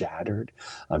heart's shattered.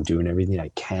 I'm doing everything I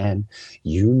can.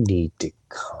 You need to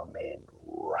come in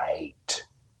right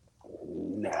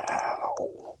now.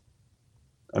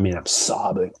 I mean, I'm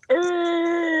sobbing.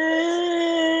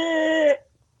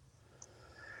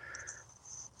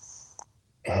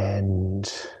 And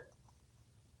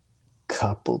a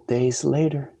couple days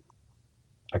later,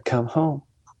 I come home.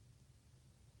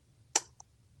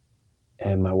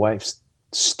 And my wife's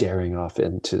staring off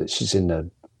she's in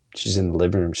the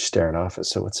living room staring off. I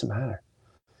said, what's the matter?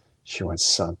 She went,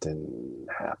 something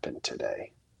happened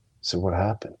today. I said, what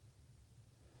happened?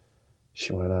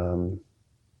 She went,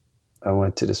 I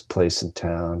went to this place in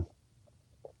town.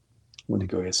 Went to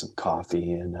go get some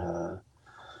coffee, and a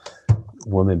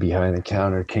woman behind the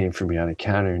counter came for me on the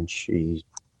counter, and she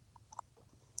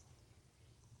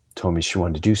told me she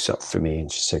wanted to do something for me,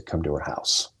 and she said, come to her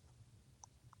house.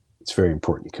 It's very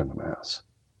important you come to my house.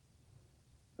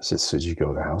 I said, so did you go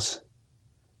to the house?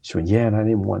 She went, yeah, and I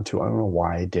didn't want to. I don't know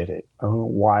why I did it. I don't know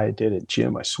why I did it,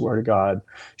 Jim. I swear to God.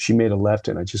 She made a left,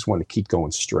 and I just wanted to keep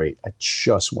going straight. I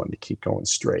just wanted to keep going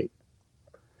straight.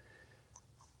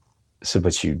 I said,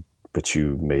 but you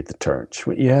made the turn. She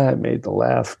went, yeah, I made the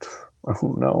left. I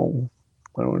don't know.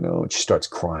 And she starts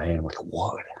crying. I'm like,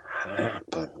 what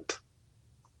happened?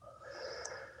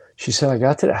 She said, I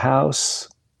got to the house.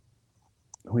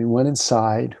 We went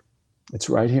inside. It's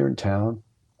right here in town.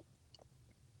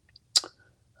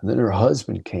 And then her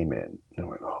husband came in. And I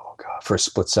went, oh, God. For a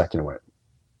split second, I went,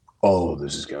 oh,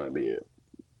 this is going to be it.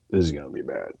 This is going to be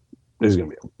bad. This is going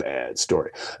to be a bad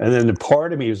story. And then the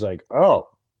part of me was like, oh,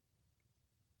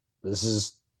 this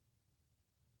is,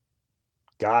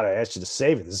 God, I asked you to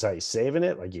save it. This is how you're saving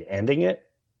it? Like you're ending it?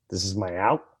 This is my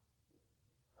out?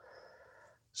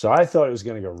 So I thought it was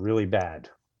going to go really bad.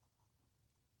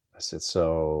 I said,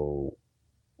 so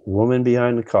woman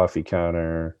behind the coffee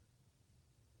counter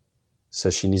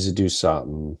says she needs to do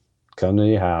something. Come to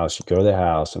your house. You go to the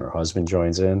house, and her husband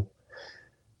joins in.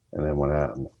 And then went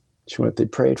out, and she went, they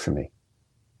prayed for me.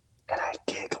 And I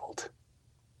giggled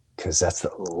because that's the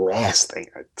last thing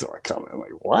I saw coming. I'm like,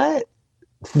 what?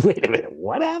 Wait a minute,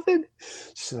 what happened?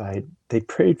 She said, they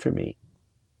prayed for me.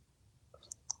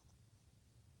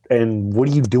 And what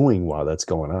are you doing while that's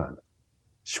going on?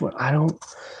 She went, I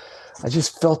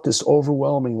just felt this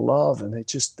overwhelming love, and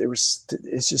it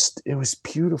was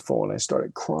beautiful. And I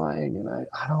started crying, and I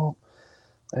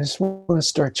just want to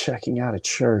start checking out a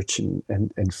church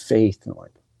and faith. And I'm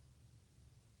like,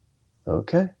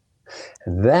 okay.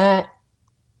 And that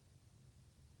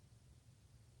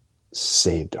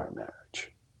saved our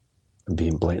marriage. I'm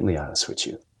being blatantly honest with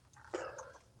you.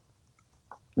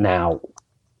 Now,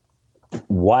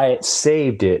 why it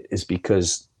saved it is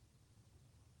because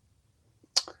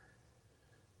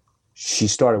she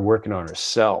started working on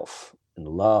herself and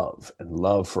love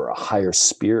for a higher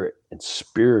spirit and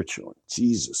spiritual and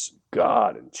Jesus,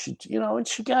 God. And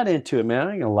she got into it, man.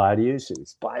 I ain't gonna lie to you. She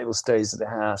was Bible studies at the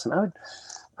house, and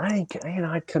I'd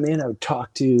come in, I would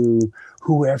talk to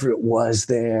whoever it was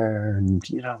there, and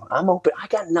I'm open. I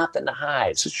got nothing to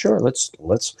hide. So sure, let's.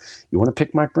 You want to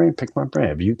pick my brain? Pick my brain.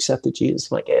 Have you accepted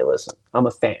Jesus? I'm like, hey, listen, I'm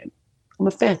a fan.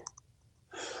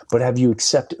 But have you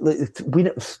accepted?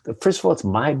 First of all, it's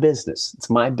my business. It's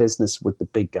my business with the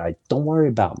big guy. Don't worry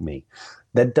about me.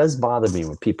 That does bother me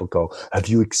when people go, have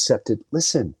you accepted?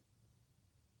 Listen,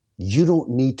 you don't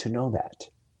need to know that.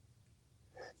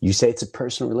 You say it's a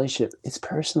personal relationship. It's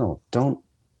personal.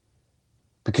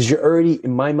 Because you're already,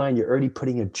 in my mind, you're already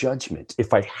putting a judgment.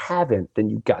 If I haven't, then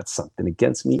you got something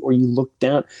against me, or you look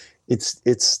down. It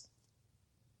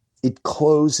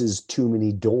closes too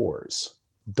many doors.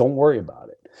 Don't worry about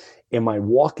it. Am I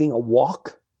walking a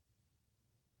walk?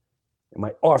 Am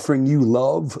I offering you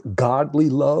love, godly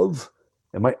love?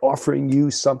 Am I offering you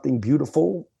something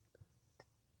beautiful?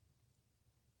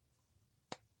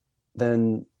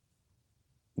 Then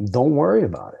don't worry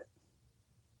about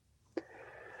it.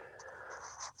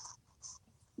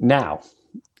 Now,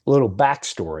 a little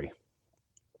backstory.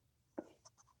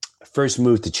 I first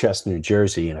moved to Chester, New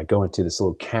Jersey, and I go into this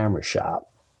little camera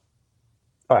shop.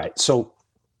 All right, so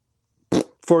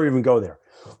before we even go there,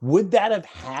 would that have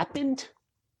happened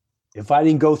if I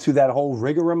didn't go through that whole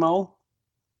rigmarole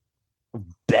of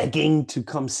begging to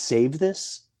come save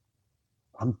this?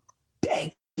 I'm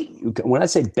begging. When I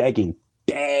say begging,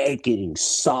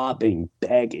 sobbing,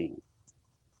 begging.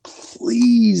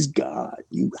 Please, God,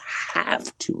 you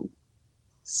have to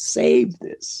save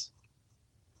this.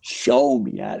 Show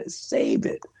me how to save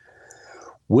it.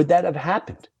 Would that have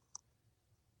happened?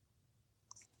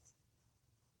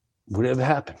 Would it have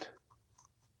happened?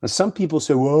 Now, some people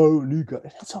say, well, I don't need God.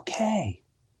 That's okay.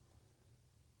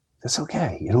 That's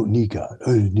okay. You don't need God.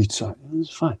 Oh, you need something. It's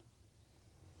fine.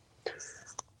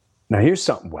 Now, here's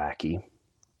something wacky.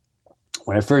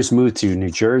 When I first moved to New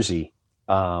Jersey,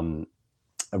 I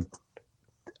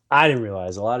didn't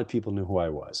realize a lot of people knew who I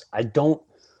was. I do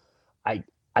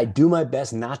my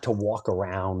best not to walk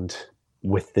around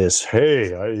with this,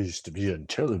 hey, I used to be on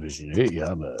television. Hey,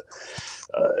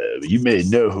 you may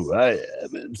know who I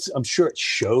am. I'm sure it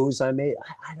shows I may.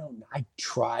 I don't know. I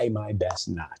try my best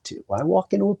not to. When I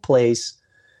walk into a place,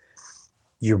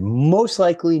 you're most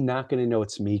likely not going to know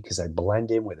it's me because I blend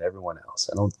in with everyone else.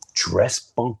 I don't dress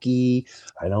funky.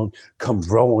 I don't come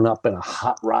rolling up in a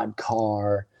hot rod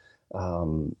car.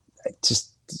 I'm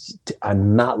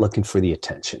not looking for the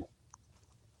attention.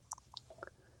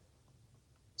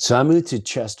 So I moved to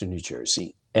Chester, New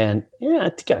Jersey. And I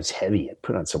think I was heavy. I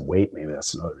put on some weight. Maybe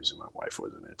that's another reason my wife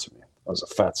wasn't into me. I was a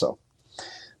fatso.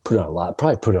 put on a lot,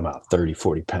 probably put on about 30,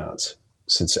 40 pounds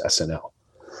since SNL.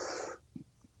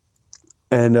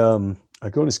 And I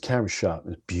go in his camera shop,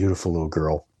 and a beautiful little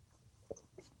girl,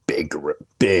 big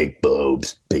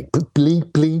boobs, big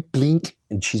blink, blink, blink.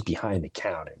 And she's behind the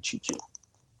counter, and she just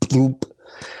bloop.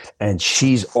 And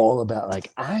she's all about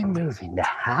like, I'm moving to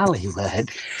Hollywood,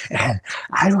 and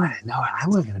I want to know, I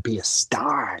want to be a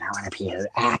star, and I want to be an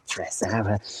actress.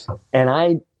 And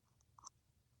I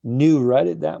knew right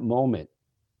at that moment,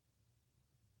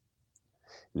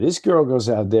 this girl goes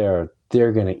out there,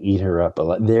 they're going to eat her up.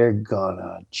 They're going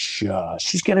to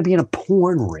she's going to be in a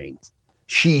porn ring.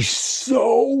 She's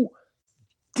so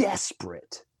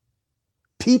desperate.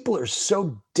 People are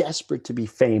so desperate to be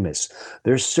famous.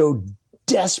 They're so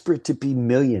desperate to be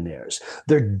millionaires.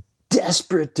 They're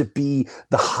desperate to be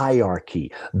the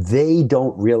hierarchy. They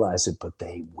don't realize it, but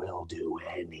they will do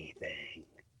anything.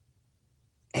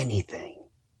 Anything.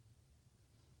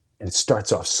 And it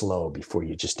starts off slow before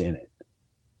you're just in it.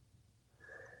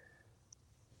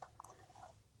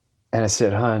 And I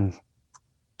said, hon,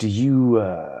 do you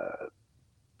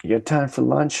got time for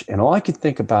lunch? And all I could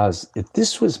think about is, if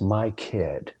this was my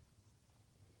kid,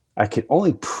 I could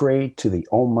only pray to the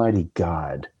Almighty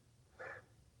God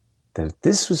that if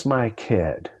this was my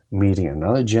kid meeting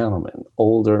another gentleman,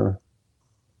 older,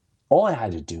 all I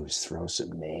had to do was throw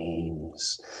some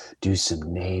names, do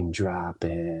some name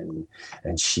dropping,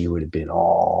 and she would have been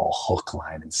all hook,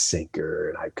 line, and sinker.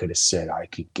 And I could have said, I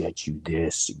could get you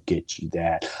this and get you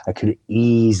that. I could have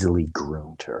easily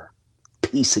groomed her.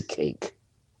 Piece of cake.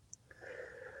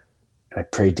 And I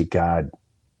prayed to God,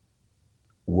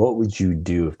 what would you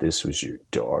do if this was your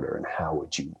daughter, and how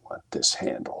would you want this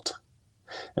handled?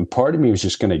 And part of me was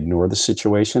just going to ignore the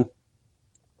situation.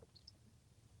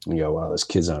 And go, well, this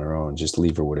kid's on her own. Just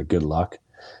leave her with a good luck.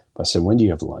 But I said, when do you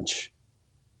have lunch?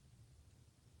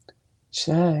 She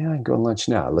said, I can go to lunch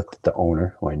now. I looked at the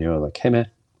owner, who I knew. I'm like, hey, man,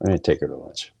 I'm going to take her to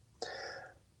lunch.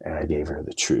 And I gave her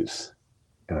the truth.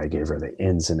 And I gave her the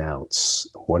ins and outs,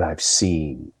 what I've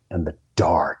seen, and the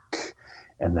dark,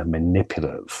 and the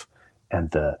manipulative,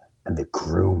 and the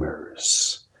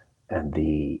groomers, and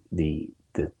the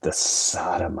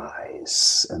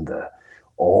sodomize, and the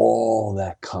all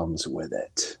that comes with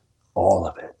it, all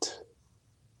of it.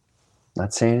 I'm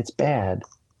not saying it's bad.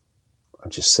 I'm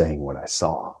just saying what I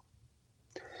saw.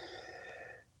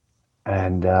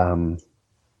 And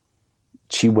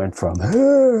she went from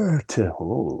her to,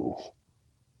 oh,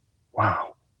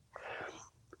 wow.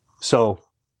 So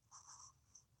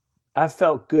I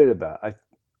felt good about it.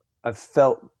 I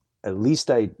felt at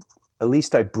least I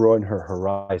broadened her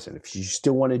horizon. If you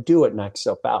still want to do it, knock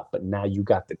yourself out. But now you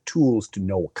got the tools to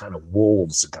know what kind of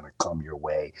wolves are going to come your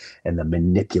way, and the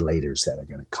manipulators that are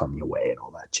going to come your way, and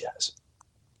all that jazz.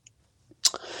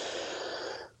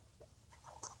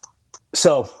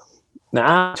 So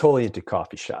now I'm totally into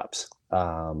coffee shops.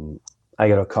 I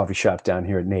go to a coffee shop down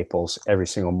here at Naples every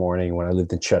single morning. When I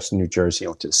lived in Chester, New Jersey, I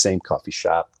went to the same coffee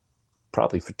shop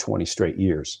probably for 20 straight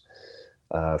years.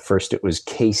 First, it was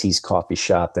Casey's coffee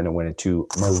shop. Then I went into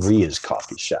Maria's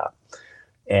coffee shop.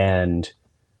 And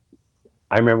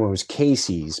I remember when it was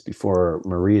Casey's before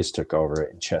Maria's took over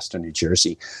in Chester, New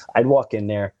Jersey. I'd walk in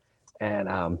there, and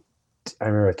I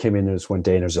remember I came in there one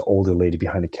day, and there was an older lady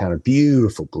behind the counter,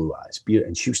 beautiful blue eyes.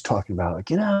 And she was talking about,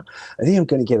 like, I think I'm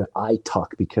going to get an eye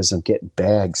tuck because I'm getting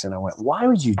bags. And I went, why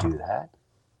would you do that?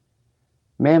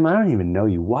 Ma'am, I don't even know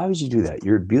you. Why would you do that?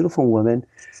 You're a beautiful woman.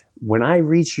 When I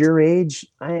reach your age,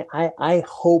 I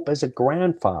hope as a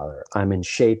grandfather I'm in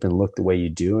shape and look the way you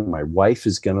do, and my wife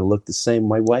is going to look the same.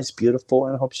 My wife's beautiful,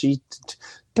 and I hope she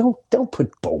don't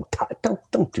put bow tie.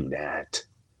 Don't do that.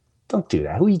 Don't do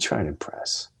that. Who are you trying to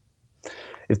impress?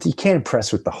 If you can't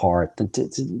impress with the heart, then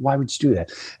why would you do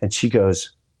that? And she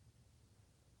goes,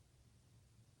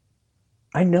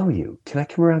 I know you. Can I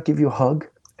come around and give you a hug?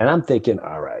 And I'm thinking,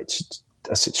 all right.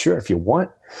 I said, sure, if you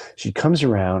want. She comes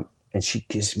around, and she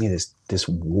gives me this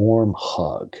warm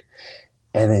hug.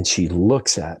 And then she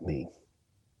looks at me.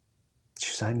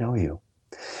 She says, I know you.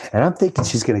 And I'm thinking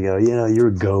she's going to go, you're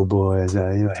a go boy,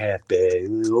 half big,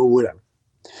 or whatever.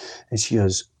 And she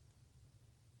goes,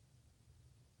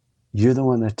 you're the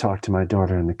one that talked to my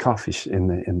daughter in the coffee in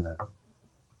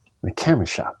the camera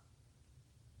shop.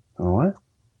 Oh, what?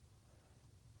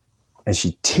 And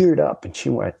she teared up, and she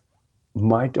went,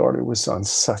 my daughter was on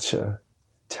such a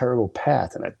terrible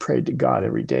path, and I prayed to God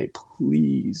every day,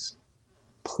 please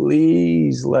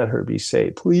let her be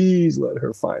saved. Please let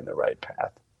her find the right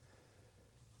path.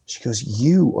 She goes,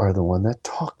 you are the one that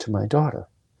talked to my daughter.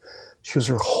 She goes,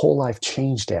 her whole life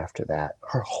changed after that.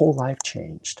 Her whole life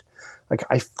changed. Like,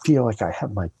 I feel like I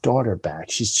have my daughter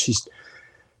back. She's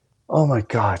oh my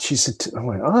God. She said, I'm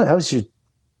like, oh, that's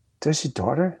your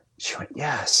daughter? She went,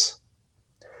 yes.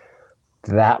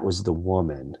 That was the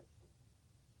woman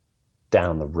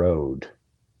down the road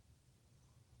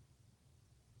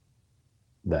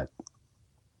that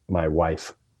my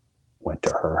wife went to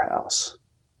her house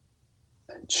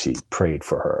and she prayed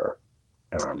for her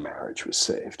and our marriage was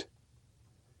saved.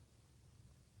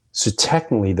 So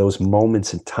technically those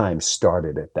moments in time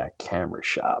started at that camera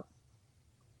shop.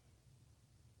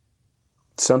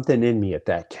 Something in me at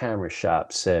that camera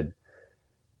shop said,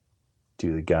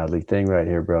 do the godly thing right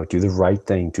here, bro. Do the right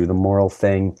thing. Do the moral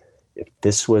thing. If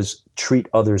this was treat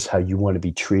others how you want to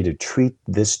be treated, treat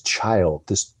this child,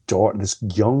 this daughter, this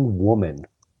young woman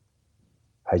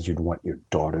how you'd want your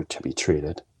daughter to be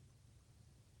treated.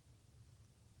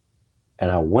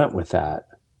 And I went with that.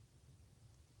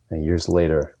 And years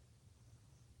later,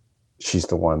 she's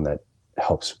the one that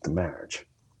helps with the marriage,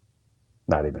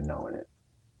 not even knowing it.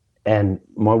 And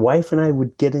my wife and I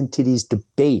would get into these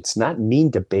debates, not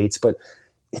mean debates, but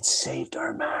it saved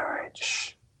our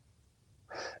marriage.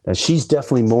 Now, she's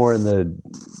definitely more in the,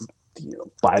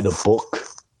 by the book,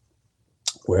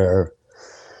 where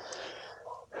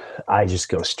I just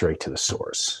go straight to the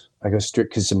source. I go straight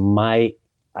because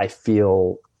I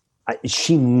feel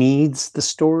she needs the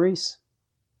stories.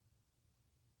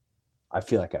 I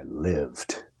feel like I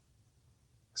lived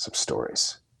some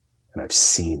stories and I've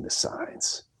seen the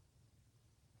signs.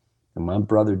 When my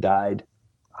brother died,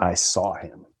 I saw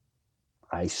him.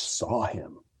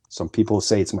 Some people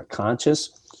say it's my conscious.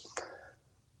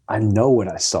 I know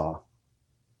what I saw.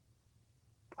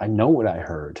 I know what I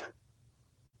heard.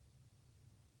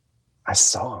 I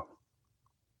saw him.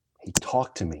 He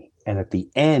talked to me. And at the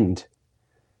end,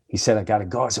 he said, I got to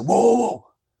go. I said, whoa.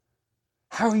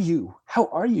 How are you?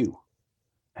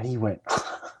 And he went,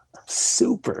 I'm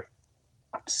super.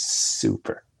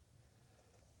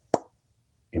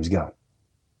 He was gone.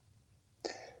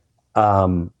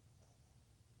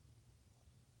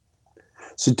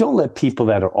 So don't let people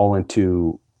that are all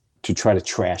into to try to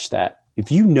trash that.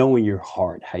 If you know in your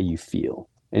heart how you feel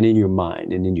and in your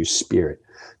mind and in your spirit,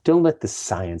 don't let the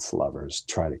science lovers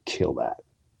try to kill that.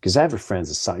 Because I have a friend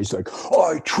that's science. He's like,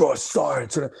 I trust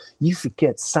science. You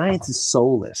forget science is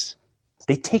soulless.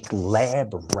 They take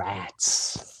lab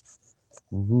rats,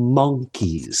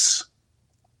 monkeys.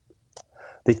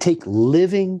 They take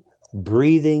living,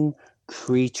 breathing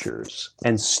creatures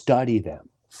and study them.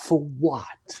 For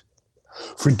what?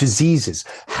 For diseases.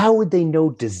 How would they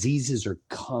know diseases are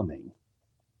coming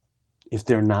if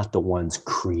they're not the ones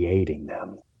creating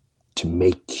them to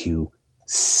make you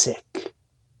sick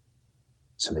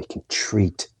so they can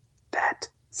treat that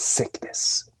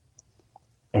sickness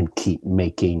and keep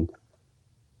making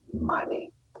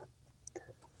money?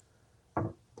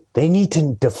 They need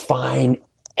to define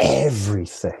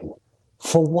everything.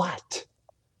 For what?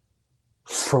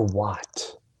 For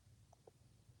what?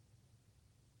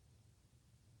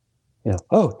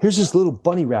 Oh, here's this little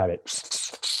bunny rabbit.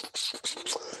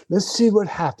 Let's see what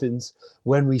happens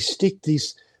when we stick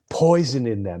these poison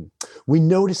in them. We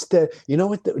noticed that,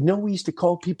 we used to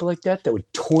call people like that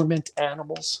would torment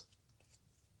animals?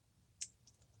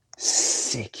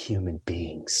 Sick human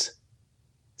beings.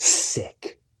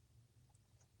 Sick.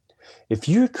 If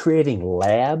you're creating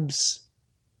labs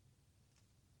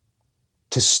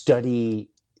to study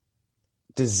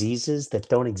diseases that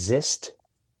don't exist,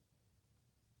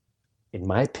 in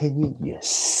my opinion, you're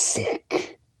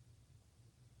sick.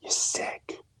 You're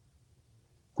sick.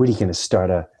 What are you going to start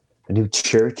a new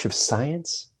church of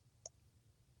science?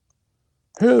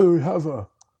 Here we have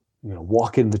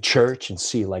walk in the church and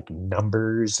see like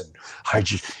numbers and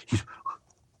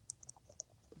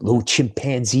little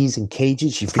chimpanzees in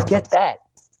cages. You forget that.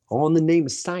 All in the name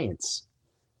of science.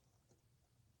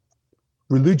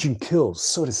 Religion kills,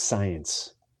 so does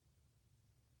science.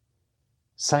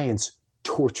 Science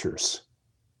tortures,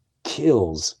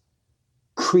 kills,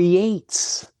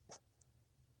 creates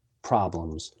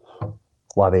problems,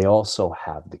 while they also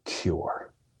have the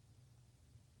cure.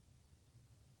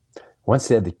 Once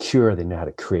they have the cure, they know how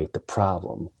to create the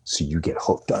problem, so you get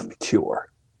hooked on the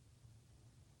cure.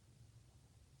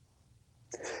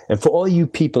 And for all you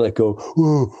people that go,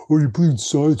 oh, you believe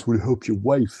science would help your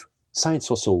wife. Science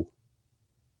also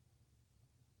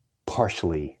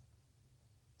partially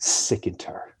sickened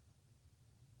her.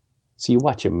 So you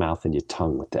watch your mouth and your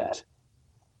tongue with that.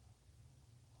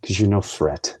 Because you're no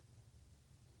threat.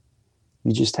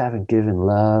 You just haven't given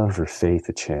love or faith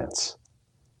a chance.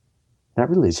 Not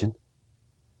religion.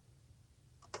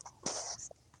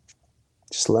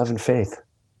 Just love and faith.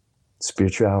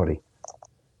 Spirituality.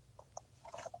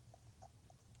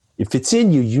 If it's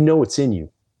in you, you know it's in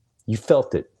you. You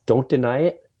felt it. Don't deny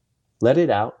it. Let it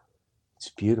out. It's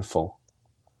beautiful.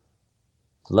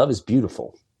 Love is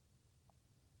beautiful.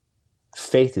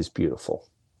 Faith is beautiful.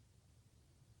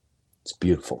 It's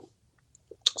beautiful.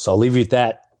 So I'll leave you at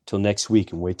that till next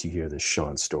week and wait to hear this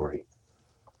Sean story.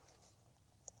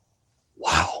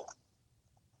 Wow.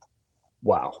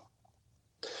 Wow.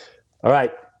 All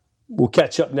right. We'll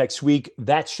catch up next week.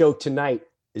 That show tonight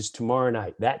is tomorrow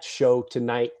night.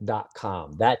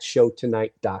 Thatshowtonight.com.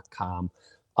 Thatshowtonight.com.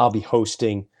 I'll be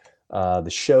hosting the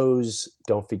shows.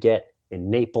 Don't forget, in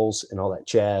Naples and all that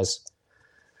jazz.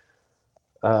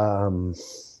 That's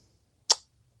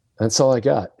all I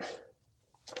got.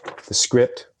 The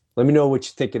script. Let me know what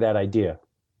you think of that idea.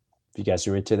 If you guys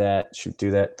are into that, should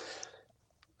do that.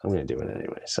 I'm going to do it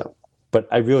anyway. So, but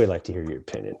I really like to hear your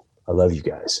opinion. I love you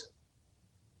guys.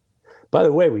 By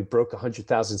the way, we broke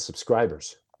 100,000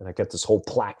 subscribers, and I got this whole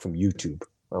plaque from YouTube.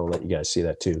 I'll let you guys see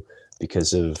that too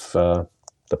because of the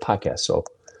podcast. So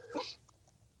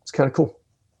it's kind of cool.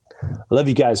 I love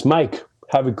you guys. Mike,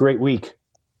 have a great week.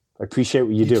 I appreciate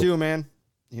what you do. You too, man.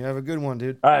 You have a good one,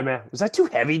 dude. All right, man. Was that too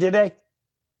heavy today?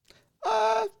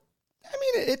 I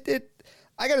mean, it.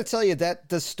 I got to tell you that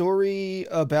the story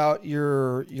about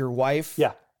your wife.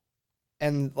 Yeah.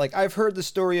 And like, I've heard the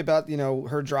story about,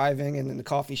 her driving and in the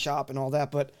coffee shop and all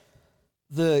that, but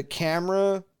the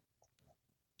camera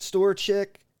store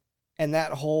chick and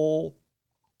that whole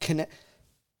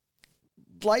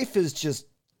life is just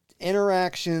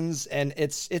interactions, and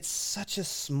it's such a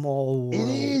small world. It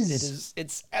is.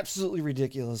 It's absolutely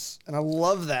ridiculous. And I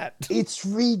love that. It's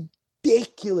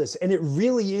ridiculous. And it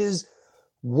really is.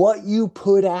 What you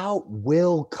put out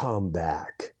will come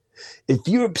back. If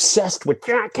you're obsessed with,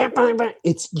 I can't find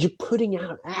it, you're putting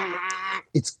out,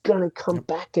 it's going to come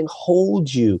back and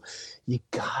hold you. You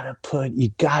gotta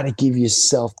give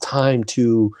yourself time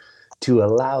to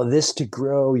allow this to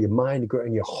grow, your mind to grow,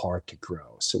 and your heart to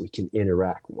grow so we can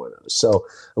interact with one another. So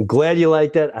I'm glad you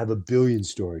like that. I have a billion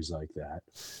stories like that.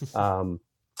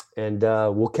 And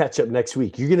we'll catch up next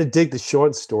week. You're going to dig the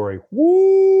Sean story.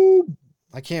 Woo!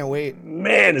 I can't wait.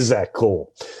 Man, is that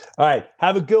cool. All right.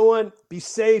 Have a good one. Be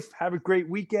safe. Have a great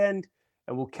weekend.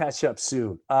 And we'll catch up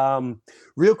soon.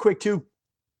 Real quick, too.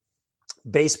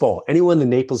 Baseball. Anyone in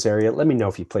the Naples area, let me know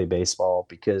if you play baseball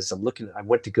because I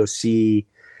went to go see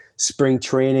spring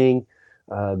training.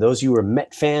 Those of you who are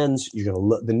Met fans, you're going to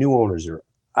look. The new owners are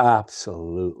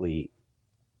absolutely,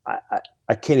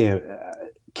 I can't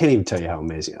even tell you how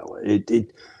amazing that was.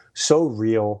 It so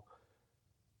real.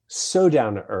 So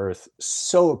down to earth,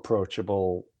 so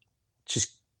approachable,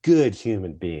 just good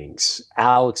human beings.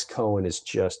 Alex Cohen is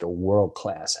just a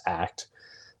world-class act.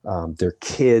 Their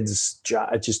kids,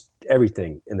 just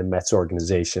everything in the Mets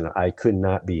organization. I could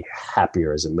not be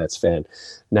happier as a Mets fan.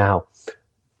 Now,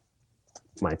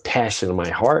 my passion and my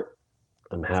heart,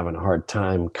 I'm having a hard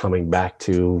time coming back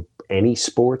to any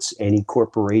sports, any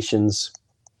corporations.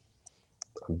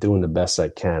 I'm doing the best I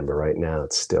can, but right now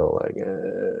it's still like,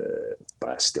 but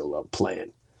I still love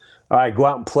playing. All right, go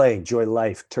out and play. Enjoy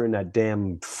life. Turn that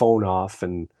damn phone off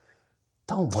and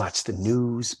don't watch the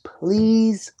news,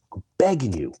 please. I'm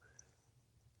begging you.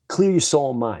 Clear your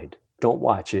soul and mind. Don't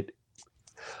watch it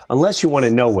unless you want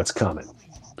to know what's coming,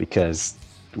 because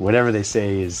whatever they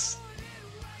say is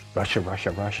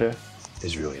Russia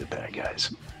is really the bad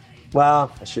guys.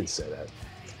 Well, I shouldn't say that.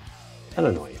 I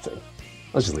don't know anything.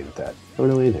 Let's just leave it at that. I don't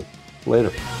know anything.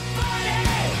 Later.